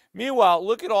 Meanwhile,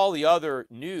 look at all the other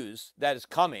news that is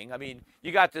coming. I mean,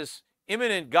 you got this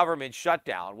imminent government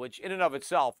shutdown, which in and of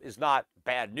itself is not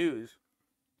bad news.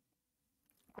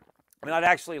 I mean, I'd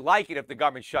actually like it if the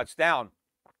government shuts down.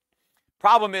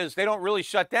 Problem is, they don't really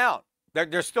shut down.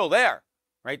 They're still there,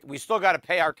 right? We still got to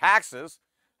pay our taxes.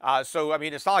 So, I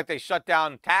mean, it's not like they shut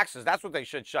down taxes. That's what they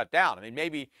should shut down. I mean,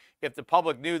 maybe if the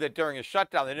public knew that during a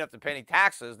shutdown they didn't have to pay any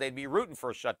taxes, they'd be rooting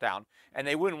for a shutdown, and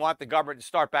they wouldn't want the government to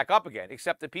start back up again,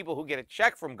 except the people who get a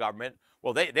check from government,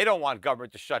 well, they don't want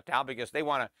government to shut down because they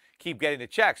want to keep getting the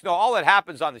checks. No, all that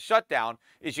happens on the shutdown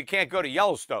is you can't go to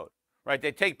Yellowstone, right?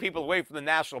 They take people away from the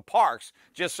national parks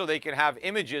just so they can have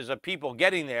images of people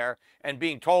getting there and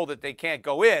being told that they can't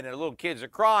go in, and little kids are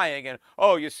crying, and,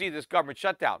 oh, you see this government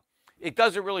shutdown. It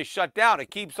doesn't really shut down. It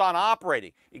keeps on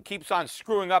operating. It keeps on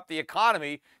screwing up the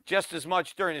economy just as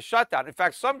much during the shutdown. In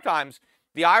fact, sometimes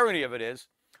the irony of it is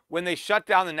when they shut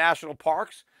down the national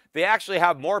parks, they actually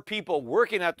have more people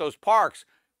working at those parks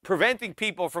preventing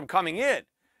people from coming in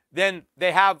than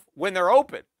they have when they're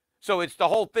open. So it's the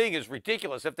whole thing is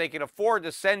ridiculous. If they can afford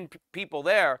to send people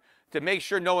there to make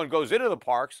sure no one goes into the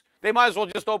parks, they might as well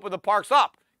just open the parks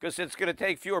up because it's going to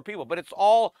take fewer people. But it's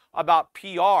all about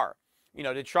PR,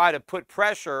 to try to put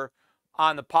pressure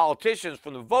on the politicians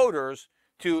from the voters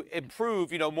to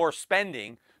improve, more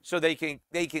spending so they can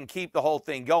keep the whole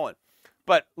thing going.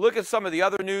 But look at some of the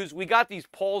other news. We got these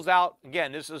polls out.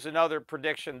 Again, this is another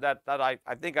prediction that I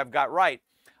think I've got right.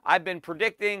 I've been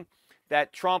predicting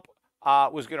that Trump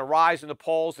was going to rise in the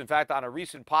polls. In fact, on a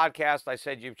recent podcast, I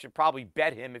said you should probably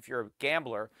bet him if you're a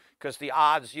gambler because the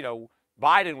odds,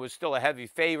 Biden was still a heavy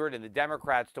favorite and the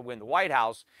Democrats to win the White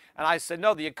House. And I said,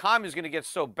 no, the economy is going to get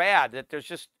so bad that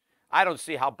I don't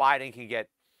see how Biden can get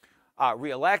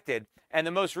reelected. And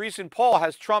the most recent poll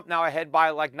has Trump now ahead by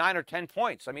like 9 or 10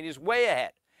 points. I mean, he's way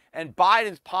ahead. And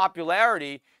Biden's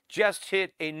popularity just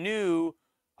hit a new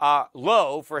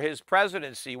low for his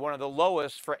presidency, one of the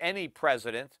lowest for any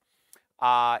president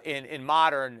in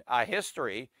modern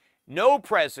history. No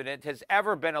president has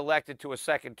ever been elected to a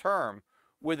second term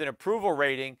with an approval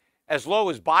rating as low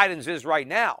as Biden's is right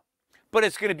now. But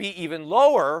it's going to be even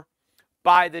lower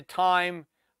by the time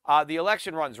the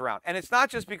election runs around. And it's not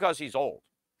just because he's old,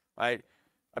 right?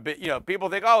 People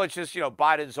think, oh, it's just,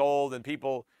 Biden's old and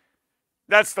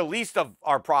that's the least of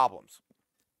our problems.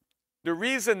 The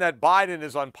reason that Biden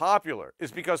is unpopular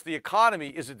is because the economy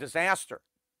is a disaster.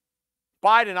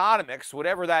 Bidenomics,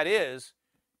 whatever that is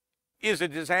a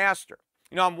disaster.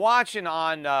 I'm watching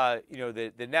on,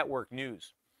 the network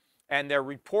news, and they're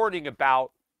reporting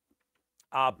about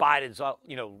Biden's,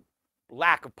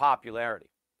 lack of popularity.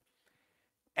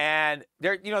 And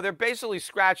they're basically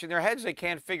scratching their heads. They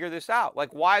can't figure this out.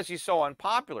 Like, why is he so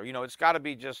unpopular? It's got to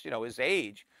be just, his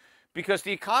age, because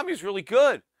the economy is really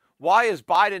good. Why is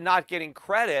Biden not getting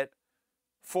credit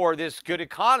for this good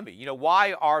economy?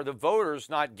 Why are the voters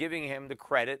not giving him the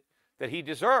credit that he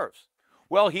deserves?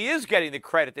 Well, he is getting the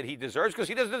credit that he deserves because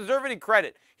he doesn't deserve any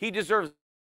credit. He deserves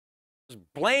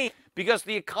blame because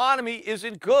the economy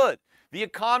isn't good. The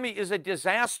economy is a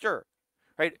disaster,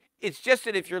 right? It's just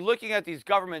that if you're looking at these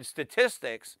government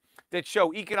statistics that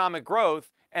show economic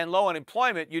growth and low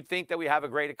unemployment, you'd think that we have a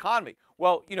great economy.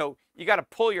 Well, you got to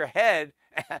pull your head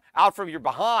out from your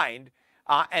behind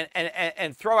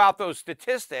and throw out those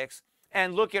statistics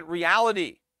and look at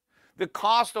reality. The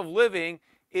cost of living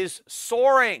is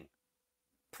soaring.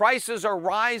 Prices are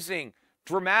rising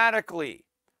dramatically.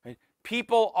 Right?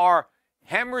 People are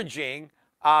hemorrhaging,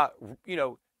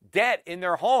 debt in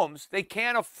their homes. They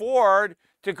can't afford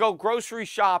to go grocery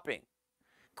shopping.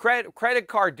 Credit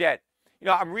card debt.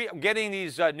 I'm getting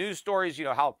these news stories,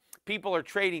 how people are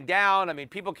trading down. I mean,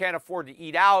 people can't afford to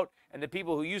eat out. And the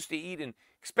people who used to eat in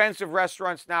expensive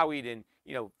restaurants now eat in,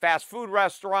 fast food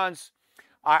restaurants.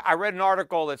 I read an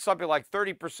article that something like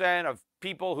 30% of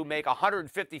people who make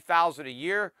 $150,000 a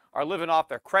year are living off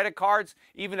their credit cards.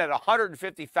 Even at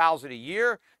 $150,000 a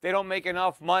year, they don't make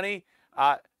enough money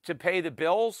to pay the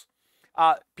bills.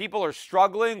 People are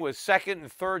struggling with second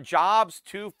and third jobs,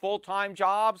 2 full-time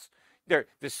jobs.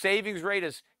 The savings rate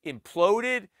has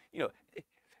imploded.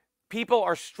 People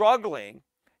are struggling,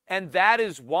 and that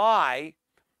is why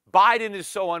Biden is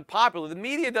so unpopular. The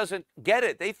media doesn't get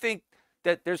it. They think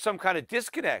that there's some kind of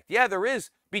disconnect. Yeah, there is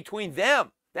between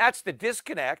them. That's the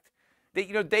disconnect.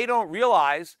 That they don't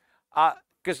realize,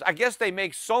 because I guess they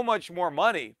make so much more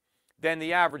money than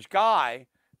the average guy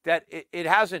that it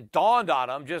hasn't dawned on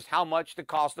them just how much the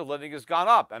cost of living has gone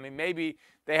up. I mean, maybe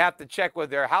they have to check with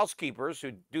their housekeepers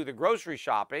who do the grocery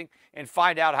shopping and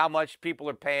find out how much people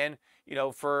are paying,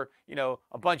 for,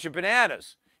 a bunch of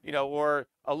bananas, or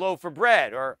a loaf of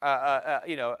bread or,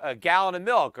 a gallon of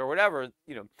milk or whatever,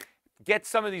 get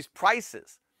some of these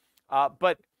prices.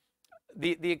 But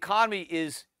the economy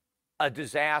is a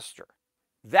disaster.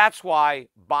 That's why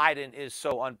Biden is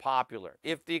so unpopular.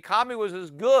 If the economy was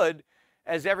as good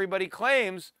as everybody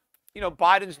claims,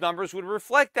 Biden's numbers would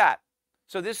reflect that.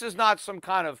 So this is not some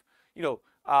kind of,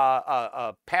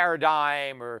 a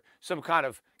paradigm or some kind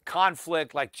of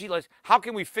conflict like, gee, how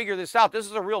can we figure this out? This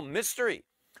is a real mystery.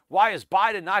 Why is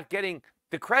Biden not getting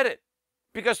the credit?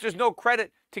 Because there's no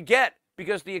credit to get,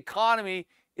 because the economy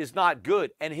is not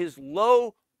good. And his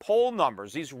low poll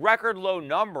numbers, these record low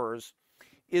numbers,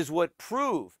 is what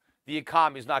prove the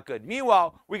economy is not good.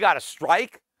 Meanwhile, we got a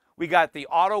strike. We got the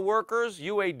auto workers,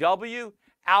 UAW,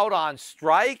 out on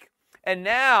strike. And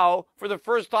now, for the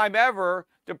first time ever,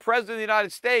 the President of the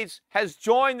United States has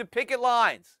joined the picket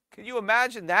lines. Can you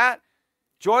imagine that?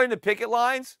 Join the picket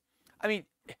lines? I mean,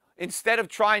 instead of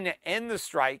trying to end the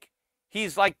strike,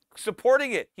 he's like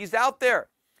supporting it. He's out there.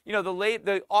 you know,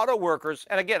 the auto workers,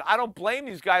 and again, I don't blame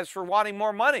these guys for wanting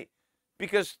more money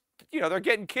because, you know, they're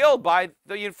getting killed by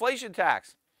the inflation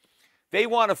tax. They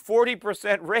want a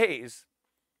 40% raise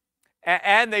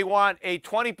and they want a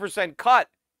 20% cut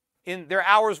in their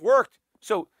hours worked.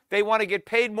 So they want to get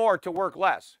paid more to work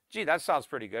less. Gee, that sounds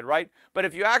pretty good, right? But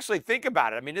if you actually think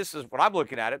about it, I mean, this is what I'm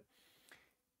looking at it.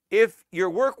 If your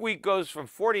work week goes from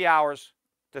 40 hours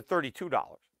to $32,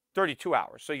 32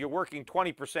 hours, so you're working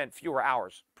 20% fewer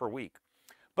hours per week,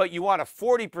 but you want a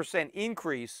 40%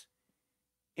 increase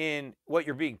in what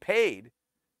you're being paid,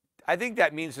 I think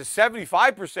that means a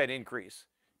 75% increase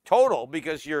total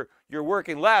because you're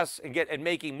working less and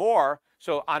making more.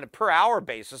 So on a per hour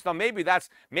basis, now maybe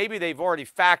they've already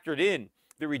factored in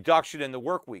the reduction in the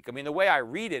work week. I mean, the way I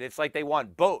read it, it's like they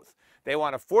want both. They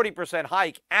want a 40%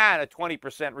 hike and a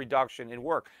 20% reduction in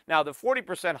work. Now the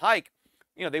 40% hike,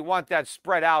 you know, they want that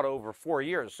spread out over 4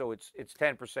 years, so it's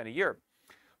 10% a year.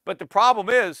 But the problem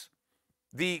is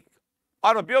the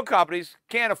automobile companies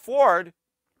can't afford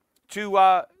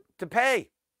to pay,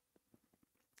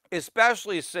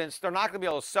 especially since they're not going to be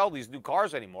able to sell these new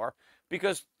cars anymore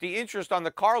because the interest on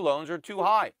the car loans are too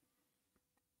high.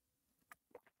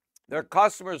 Their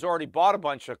customers already bought a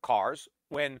bunch of cars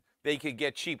when they could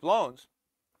get cheap loans.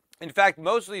 In fact,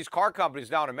 most of these car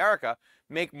companies now in America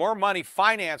make more money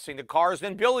financing the cars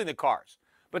than building the cars.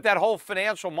 But that whole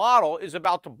financial model is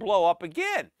about to blow up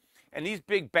again. And these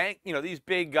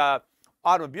big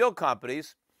automobile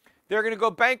companies, they're going to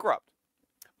go bankrupt.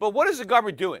 But what is the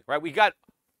government doing, right? We got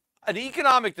an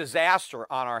economic disaster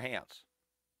on our hands.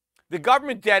 The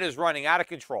government debt is running out of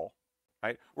control,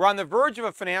 right? We're on the verge of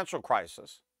a financial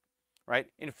crisis, right?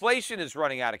 Inflation is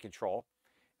running out of control.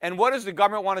 And what does the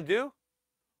government want to do?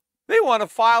 They want to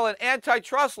file an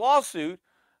antitrust lawsuit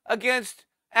against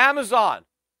Amazon.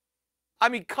 I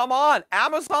mean, come on,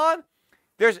 Amazon?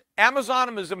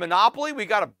 Amazon is a monopoly. We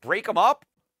got to break them up.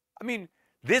 I mean,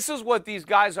 this is what these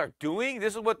guys are doing.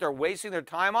 This is what they're wasting their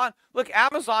time on. Look,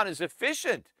 Amazon is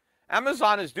efficient.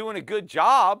 Amazon is doing a good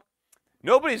job.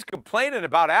 Nobody's complaining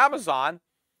about Amazon.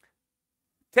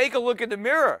 Take a look in the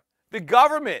mirror. The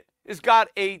government has got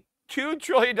a $2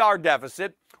 trillion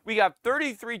deficit. We got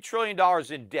 $33 trillion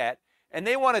in debt, and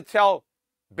they want to tell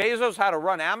Bezos how to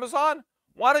run Amazon?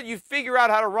 Why don't you figure out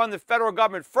how to run the federal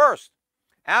government first?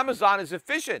 Amazon is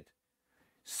efficient.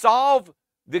 Solve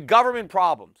the government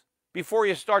problems before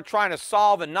you start trying to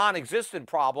solve a non-existent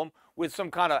problem with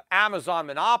some kind of Amazon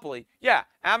monopoly. Yeah,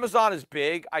 Amazon is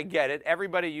big. I get it.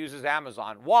 Everybody uses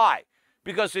Amazon. Why?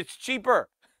 Because it's cheaper.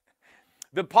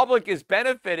 The public is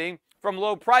benefiting from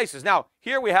low prices. Now,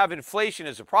 here we have inflation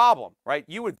as a problem, right?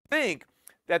 You would think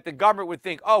that the government would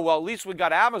think, oh, well, at least we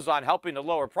got Amazon helping to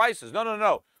lower prices. No, no,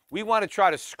 no. We want to try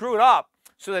to screw it up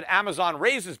so that Amazon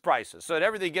raises prices, so that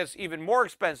everything gets even more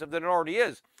expensive than it already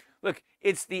is. Look,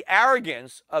 it's the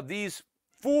arrogance of these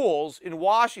fools in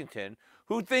Washington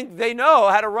who think they know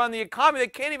how to run the economy. They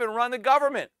can't even run the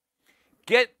government.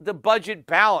 Get the budget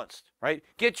balanced, right?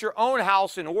 Get your own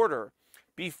house in order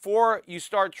before you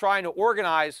start trying to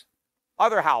organize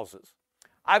other houses.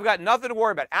 I've got nothing to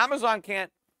worry about. Amazon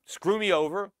can't screw me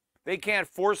over. They can't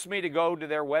force me to go to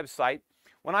their website.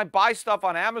 When I buy stuff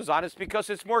on Amazon, it's because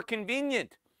it's more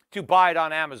convenient to buy it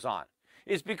on Amazon.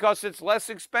 It's because it's less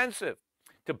expensive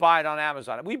to buy it on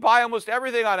Amazon. We buy almost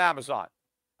everything on Amazon.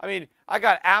 I mean, I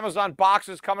got Amazon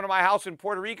boxes coming to my house in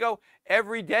Puerto Rico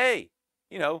every day.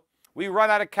 You know, we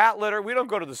run out of cat litter. We don't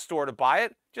go to the store to buy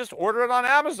it. Just order it on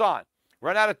Amazon.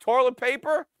 Run out of toilet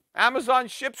paper? Amazon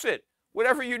ships it.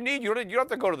 Whatever you need, you don't have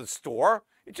to go to the store.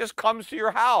 It just comes to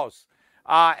your house.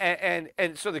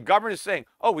 And so the government is saying,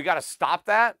 oh, we got to stop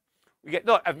that.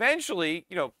 No, eventually,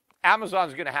 you know,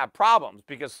 Amazon's going to have problems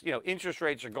because, you know, interest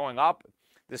rates are going up.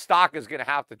 The stock is going to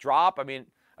have to drop. I mean,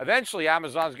 eventually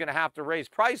Amazon's going to have to raise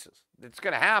prices. It's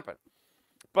going to happen.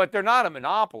 But they're not a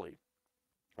monopoly.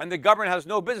 And the government has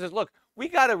no business. Look, we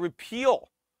got to repeal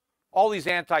all these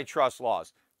antitrust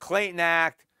laws. Clayton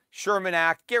Act, Sherman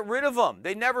Act, get rid of them.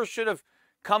 They never should have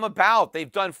come about.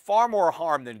 They've done far more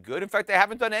harm than good. In fact, they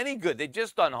haven't done any good. They've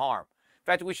just done harm. In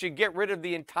fact, we should get rid of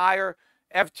the entire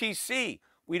FTC.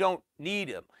 We don't need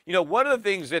them. You know, one of the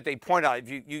things that they point out,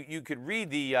 if you could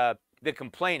read the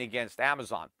complaint against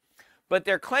Amazon, but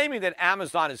they're claiming that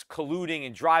Amazon is colluding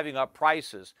and driving up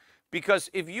prices because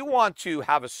if you want to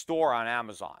have a store on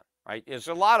Amazon, right, there's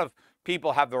a lot of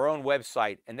people have their own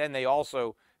website and then they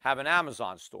also have an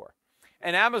Amazon store.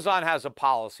 And Amazon has a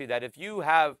policy that if you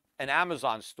have an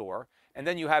Amazon store and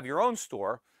then you have your own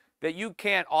store, that you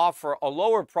can't offer a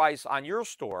lower price on your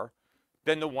store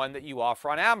than the one that you offer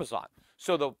on Amazon.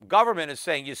 So the government is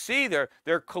saying, you see, they're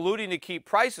colluding to keep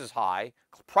prices high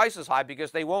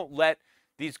because they won't let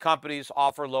these companies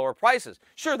offer lower prices.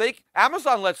 Sure,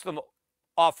 Amazon lets them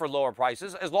offer lower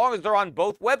prices as long as they're on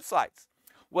both websites.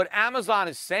 What Amazon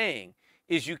is saying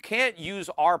is you can't use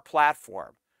our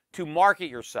platform to market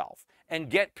yourself and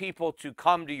get people to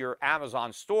come to your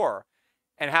Amazon store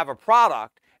and have a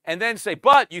product and then say,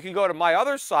 but you can go to my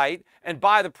other site and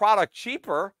buy the product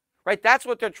cheaper, right? That's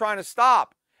what they're trying to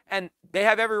stop. And they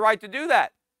have every right to do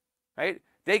that, right?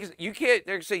 They're going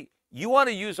to say, you want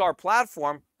to use our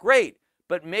platform, great,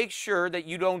 but make sure that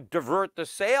you don't divert the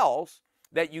sales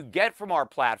that you get from our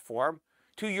platform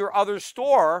to your other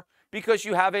store because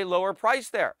you have a lower price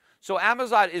there. So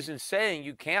Amazon isn't saying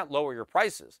you can't lower your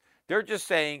prices. They're just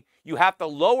saying you have to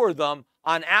lower them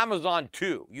on Amazon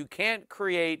too. You can't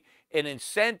create an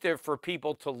incentive for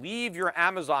people to leave your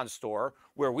Amazon store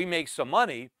where we make some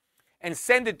money and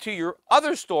send it to your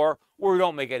other store where we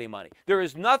don't make any money. There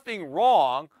is nothing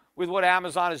wrong with what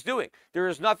Amazon is doing. There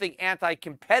is nothing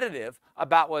anti-competitive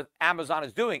about what Amazon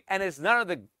is doing, and it's none of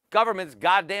the government's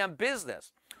goddamn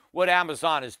business what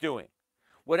Amazon is doing.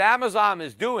 What Amazon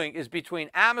is doing is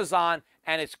between Amazon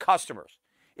and its customers.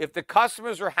 If the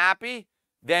customers are happy,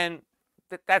 then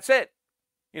that's it.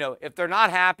 You know, if they're not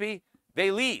happy,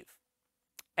 they leave.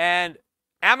 And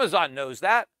Amazon knows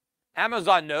that.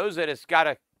 Amazon knows that it's got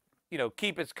to, you know,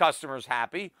 keep its customers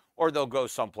happy or they'll go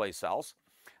someplace else.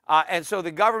 And so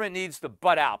the government needs to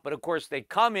butt out. But of course, they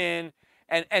come in,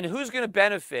 and who's going to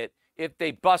benefit if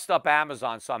they bust up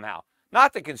Amazon somehow?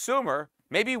 Not the consumer.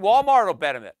 Maybe Walmart will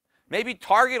benefit. Maybe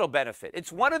Target will benefit.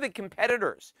 It's one of the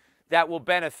competitors that will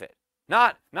benefit,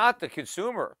 not the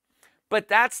consumer. But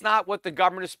that's not what the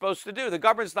government is supposed to do. The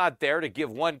government's not there to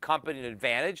give one company an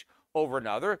advantage over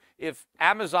another. If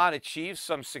Amazon achieves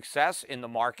some success in the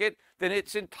market, then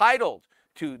it's entitled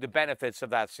to the benefits of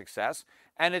that success.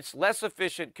 And its less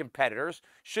efficient competitors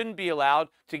shouldn't be allowed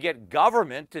to get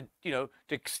government to, you know,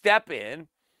 to step in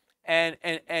and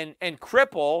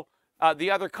cripple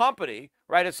the other company,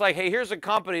 right? It's like, hey, here's a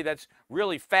company that's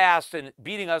really fast and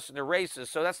beating us in the races,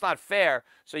 so that's not fair.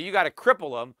 So you got to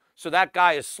cripple them so that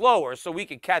guy is slower so we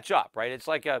can catch up, right? It's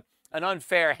like an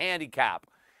unfair handicap.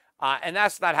 And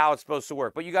that's not how it's supposed to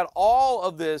work. But you got all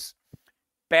of this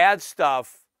bad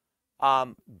stuff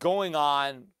going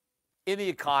on in the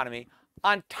economy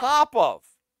on top of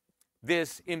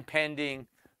this impending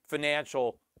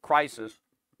financial crisis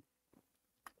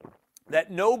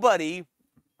that nobody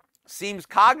seems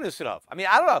cognizant of. I mean,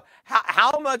 I don't know.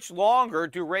 How much longer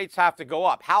do rates have to go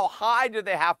up? How high do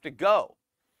they have to go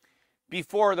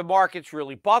before the markets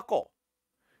really buckle?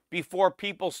 Before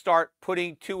people start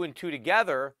putting two and two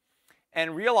together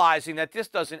and realizing that this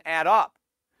doesn't add up,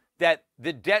 that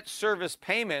the debt service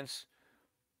payments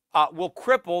will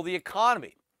cripple the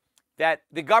economy, that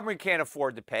the government can't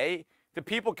afford to pay, the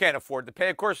people can't afford to pay.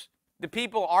 Of course, the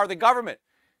people are the government.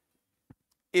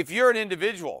 If you're an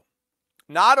individual,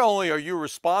 not only are you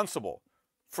responsible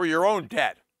for your own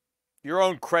debt, your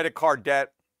own credit card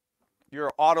debt,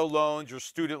 your auto loans, your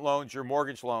student loans, your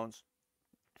mortgage loans,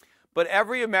 but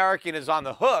every American is on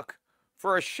the hook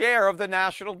for a share of the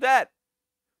national debt.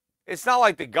 It's not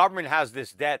like the government has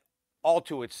this debt all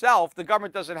to itself. The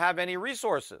government doesn't have any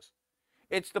resources.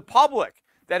 It's the public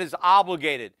that is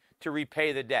obligated to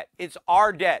repay the debt. It's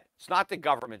our debt. It's not the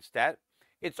government's debt.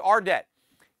 It's our debt.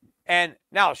 And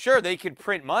now, sure, they can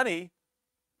print money,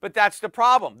 but that's the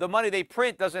problem. The money they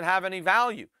print doesn't have any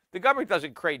value. The government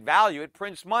doesn't create value. It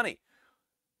prints money.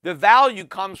 The value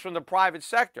comes from the private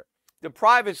sector. The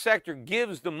private sector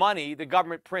gives the money, the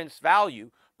government prints value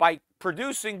by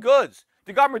producing goods.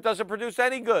 The government doesn't produce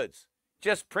any goods,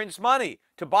 just prints money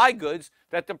to buy goods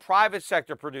that the private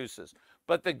sector produces.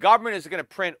 But the government is going to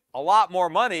print a lot more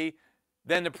money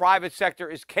than the private sector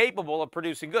is capable of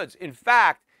producing goods. In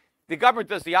fact, the government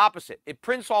does the opposite. It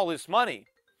prints all this money,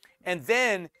 and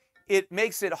then it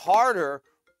makes it harder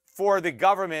for the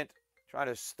government. Trying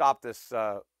to stop this.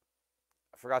 I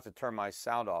forgot to turn my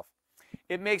sound off.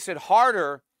 It makes it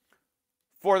harder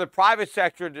for the private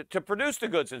sector to produce the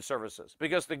goods and services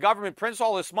because the government prints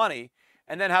all this money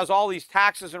and then has all these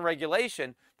taxes and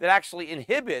regulation that actually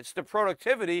inhibits the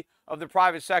productivity of the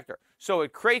private sector. So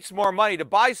it creates more money to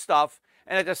buy stuff,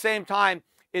 and at the same time,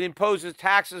 it imposes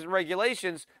taxes and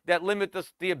regulations that limit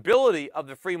the ability of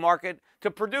the free market to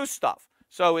produce stuff.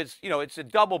 So it's, you know, it's a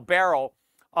double barrel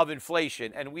of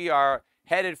inflation, and we are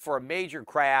headed for a major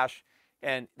crash.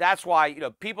 And that's why, you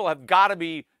know, people have got to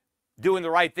be doing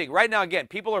the right thing. Right now, again,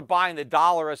 people are buying the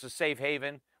dollar as a safe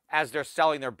haven as they're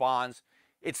selling their bonds.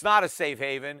 It's not a safe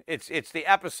haven. It's the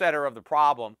epicenter of the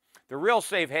problem. The real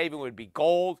safe haven would be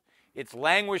gold. It's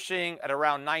languishing at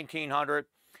around 1900.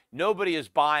 Nobody is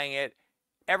buying it.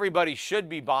 Everybody should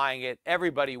be buying it.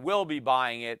 Everybody will be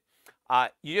buying it.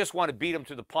 you just want to beat them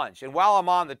to the punch. And while I'm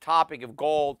on the topic of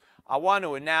gold, I want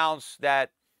to announce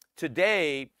that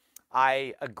today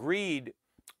I agreed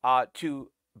to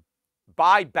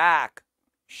buy back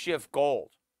Schiff Gold.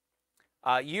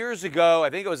 Years ago, I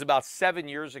think it was about 7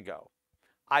 years ago,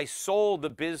 I sold the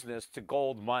business to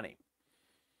Gold Money.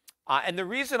 And the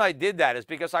reason I did that is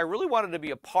because I really wanted to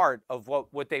be a part of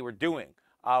what they were doing,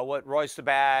 what Roy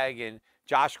Sabag and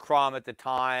Josh Crum at the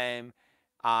time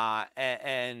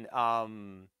and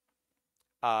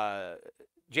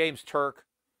James Turk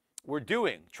were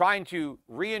doing, trying to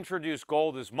reintroduce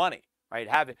gold as money,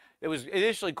 right? It was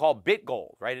initially called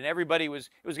BitGold, right? And it was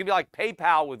going to be like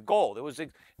PayPal with gold. It was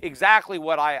exactly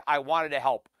what I wanted to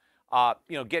help,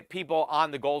 get people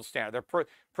on the gold standard, their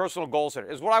personal gold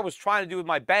standard. Is what I was trying to do with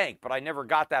my bank, but I never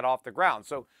got that off the ground.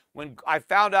 So when I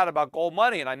found out about Gold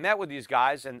Money and I met with these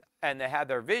guys and they had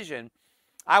their vision,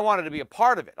 I wanted to be a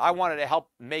part of it. I wanted to help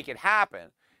make it happen.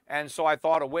 And so I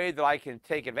thought a way that I can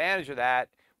take advantage of that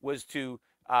was to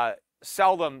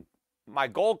sell them my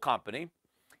gold company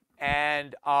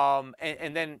and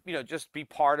then, just be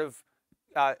part of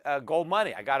Gold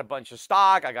Money. I got a bunch of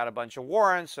stock, I got a bunch of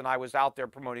warrants, and I was out there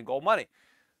promoting Gold Money.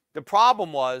 The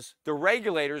problem was the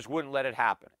regulators wouldn't let it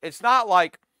happen. It's not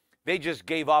like they just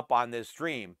gave up on this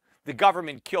dream. The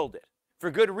government killed it for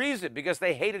good reason, because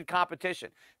they hated competition.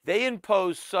 They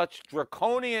imposed such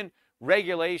draconian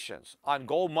regulations on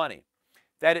Gold Money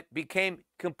that it became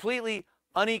completely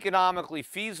uneconomically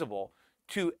feasible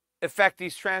to effect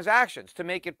these transactions, to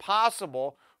make it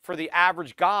possible for the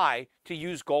average guy to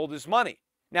use gold as money.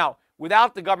 Now,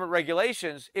 without the government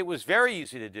regulations, it was very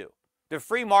easy to do. The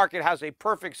free market has a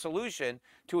perfect solution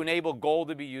to enable gold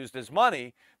to be used as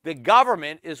money. The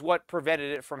government is what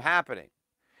prevented it from happening.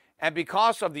 And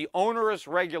because of the onerous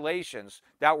regulations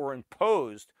that were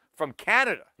imposed from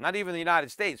Canada, not even the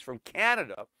United States, from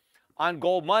Canada on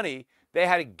Gold Money, they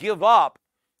had to give up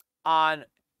on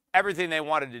everything they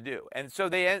wanted to do. And so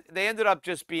they ended up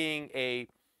just being a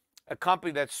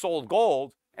company that sold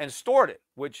gold and stored it,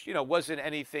 which, wasn't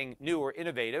anything new or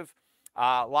innovative.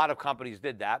 A lot of companies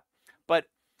did that. But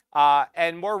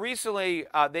and more recently,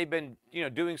 they've been,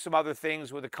 doing some other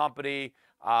things with the company.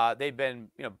 They've been,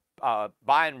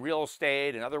 buying real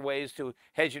estate and other ways to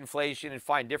hedge inflation and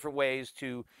find different ways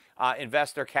to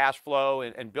invest their cash flow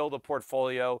and build a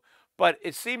portfolio. But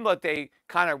it seemed like they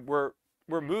kind of were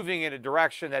moving in a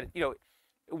direction that, it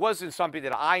wasn't something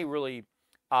that I really,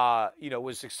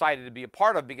 was excited to be a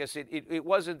part of, because it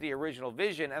wasn't the original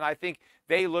vision. And I think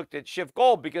they looked at Schiff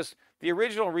Gold, because the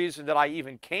original reason that I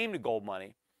even came to Gold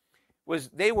Money was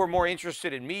they were more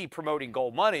interested in me promoting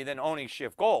Gold Money than owning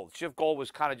Schiff Gold. Schiff Gold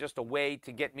was kind of just a way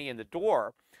to get me in the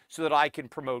door so that I can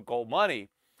promote Gold Money.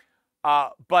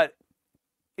 But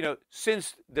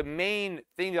since the main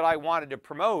thing that I wanted to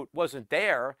promote wasn't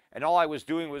there, and all I was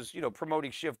doing was,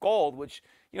 promoting Schiff Gold, which,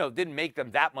 didn't make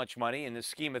them that much money in the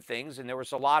scheme of things. And there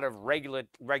was a lot of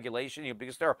regulation,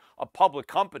 because they're a public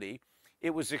company.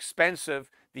 It was expensive,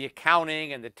 the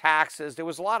accounting and the taxes. There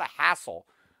was a lot of hassle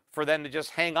for them to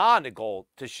just hang on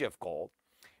to Schiff Gold.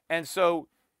 And so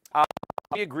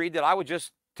we agreed that I would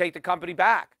just take the company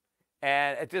back.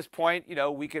 And at this point,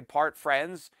 we could part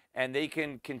friends and they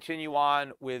can continue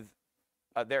on with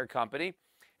their company.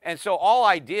 And so all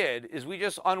I did is we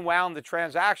just unwound the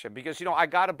transaction, because, I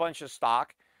got a bunch of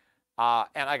stock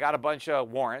and I got a bunch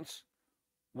of warrants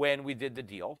when we did the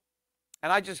deal.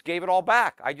 And I just gave it all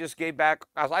back. I just gave back,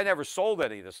 as I never sold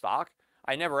any of the stock.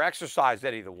 I never exercised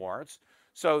any of the warrants.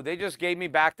 So they just gave me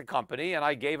back the company and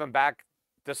I gave them back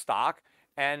the stock.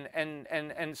 And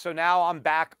so now I'm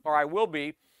back, or I will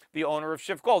be, the owner of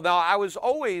Schiff Gold. Now, I was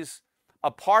always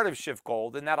a part of Schiff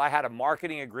Gold in that I had a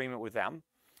marketing agreement with them.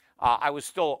 I was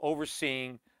still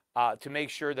overseeing to make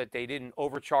sure that they didn't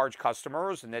overcharge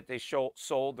customers and that they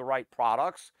sold the right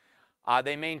products.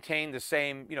 They maintained the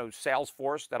same, sales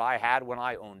force that I had when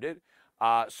I owned it.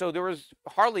 So there was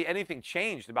hardly anything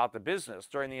changed about the business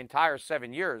during the entire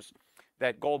 7 years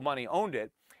that Gold Money owned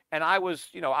it. And I was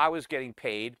getting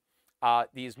paid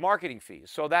these marketing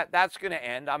fees. So that's going to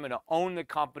end. I'm going to own the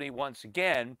company once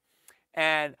again,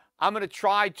 and I'm going to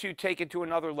try to take it to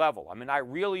another level. I mean, I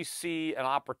really see an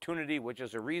opportunity, which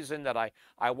is a reason that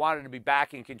I wanted to be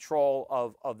back in control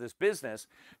of this business,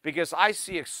 because I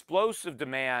see explosive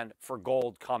demand for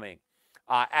gold coming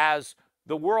as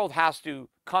the world has to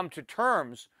come to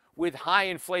terms with high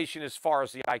inflation as far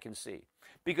as the eye can see.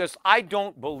 Because I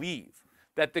don't believe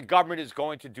that the government is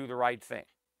going to do the right thing.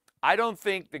 I don't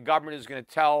think the government is going to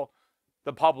tell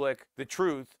the public the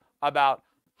truth about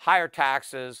higher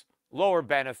taxes, lower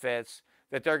benefits,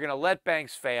 that they're going to let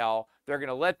banks fail, they're going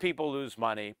to let people lose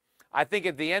money. I think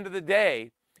at the end of the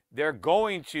day, they're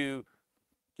going to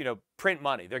print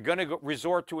money. They're going to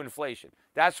resort to inflation.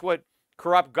 That's what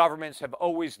corrupt governments have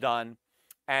always done.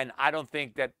 And I don't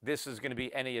think that this is going to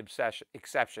be any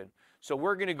exception. So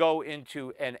we're going to go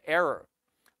into an era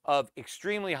of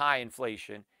extremely high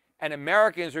inflation, and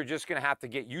Americans are just going to have to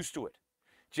get used to it.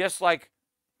 Just like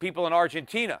people in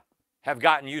Argentina have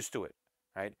gotten used to it,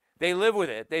 right? They live with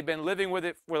it. They've been living with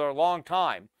it for a long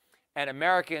time, and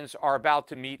Americans are about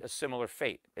to meet a similar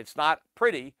fate. It's not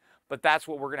pretty, but that's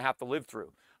what we're going to have to live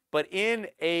through. But in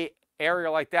an area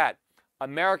like that,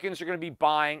 Americans are going to be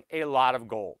buying a lot of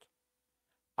gold.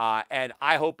 And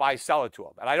I hope I sell it to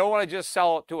them. And I don't want to just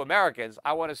sell it to Americans.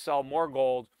 I want to sell more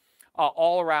gold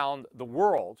all around the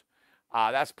world.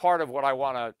 That's part of what I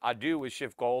want to do with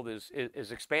Shift Gold is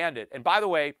expand it. And by the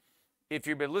way, if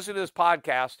you've been listening to this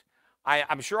podcast,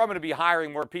 I'm sure I'm going to be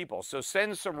hiring more people. So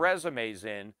send some resumes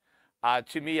in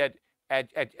to me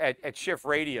at Shift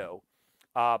Radio.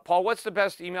 Paul, what's the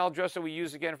best email address that we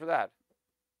use again for that?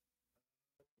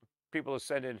 People to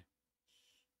send in.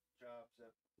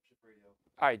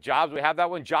 All right, jobs, we have that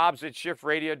one,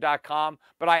 jobs@shiftradio.com.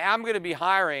 But I am going to be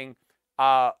hiring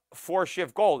for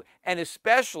Shift Gold, and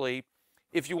especially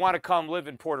if you want to come live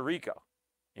in Puerto Rico.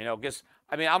 Because,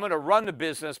 I'm going to run the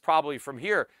business probably from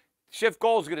here. Shift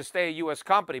Gold is going to stay a U.S.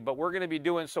 company, but we're going to be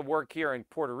doing some work here in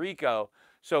Puerto Rico.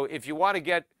 So if you want to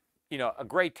get, a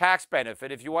great tax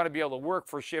benefit, if you want to be able to work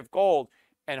for Shift Gold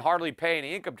and hardly pay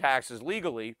any income taxes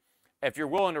legally, if you're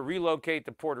willing to relocate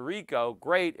to Puerto Rico,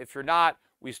 great. If you're not,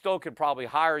 we still could probably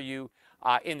hire you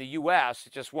in the U.S.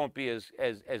 It just won't be as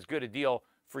good a deal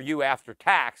for you after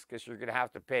tax because you're going to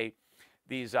have to pay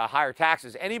these higher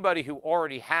taxes. Anybody who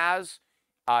already has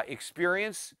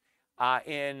experience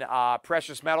in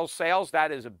precious metal sales,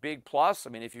 that is a big plus.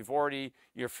 If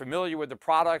you're familiar with the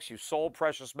products, you've sold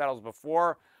precious metals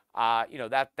before,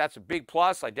 that's a big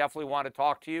plus. I definitely want to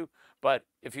talk to you. But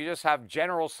if you just have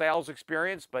general sales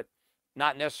experience, but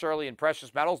not necessarily in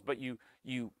precious metals, but you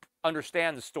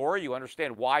understand the story, you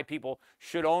understand why people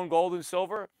should own gold and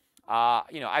silver,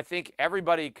 I think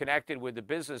everybody connected with the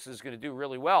business is going to do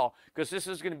really well because this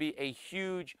is going to be a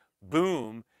huge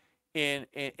boom in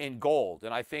gold.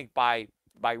 And I think by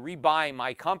rebuying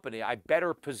my company, I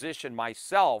better position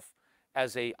myself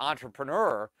as an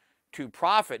entrepreneur to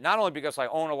profit, not only because I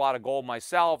own a lot of gold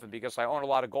myself and because I own a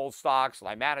lot of gold stocks and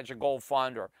I manage a gold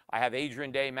fund, or I have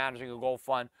Adrian Day managing a gold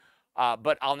fund,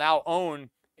 but I'll now own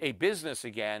a business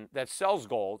again that sells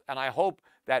gold. And I hope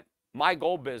that my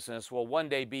gold business will one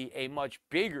day be a much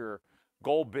bigger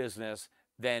gold business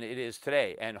than it is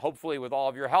today. And hopefully with all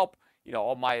of your help,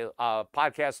 all my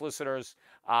podcast listeners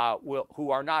who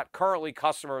are not currently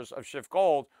customers of Shift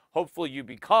Gold, hopefully you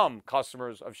become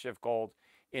customers of Shift Gold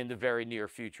in the very near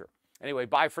future. Anyway,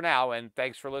 bye for now, and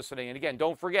thanks for listening. And again,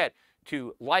 don't forget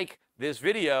to like this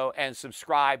video and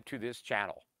subscribe to this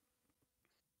channel.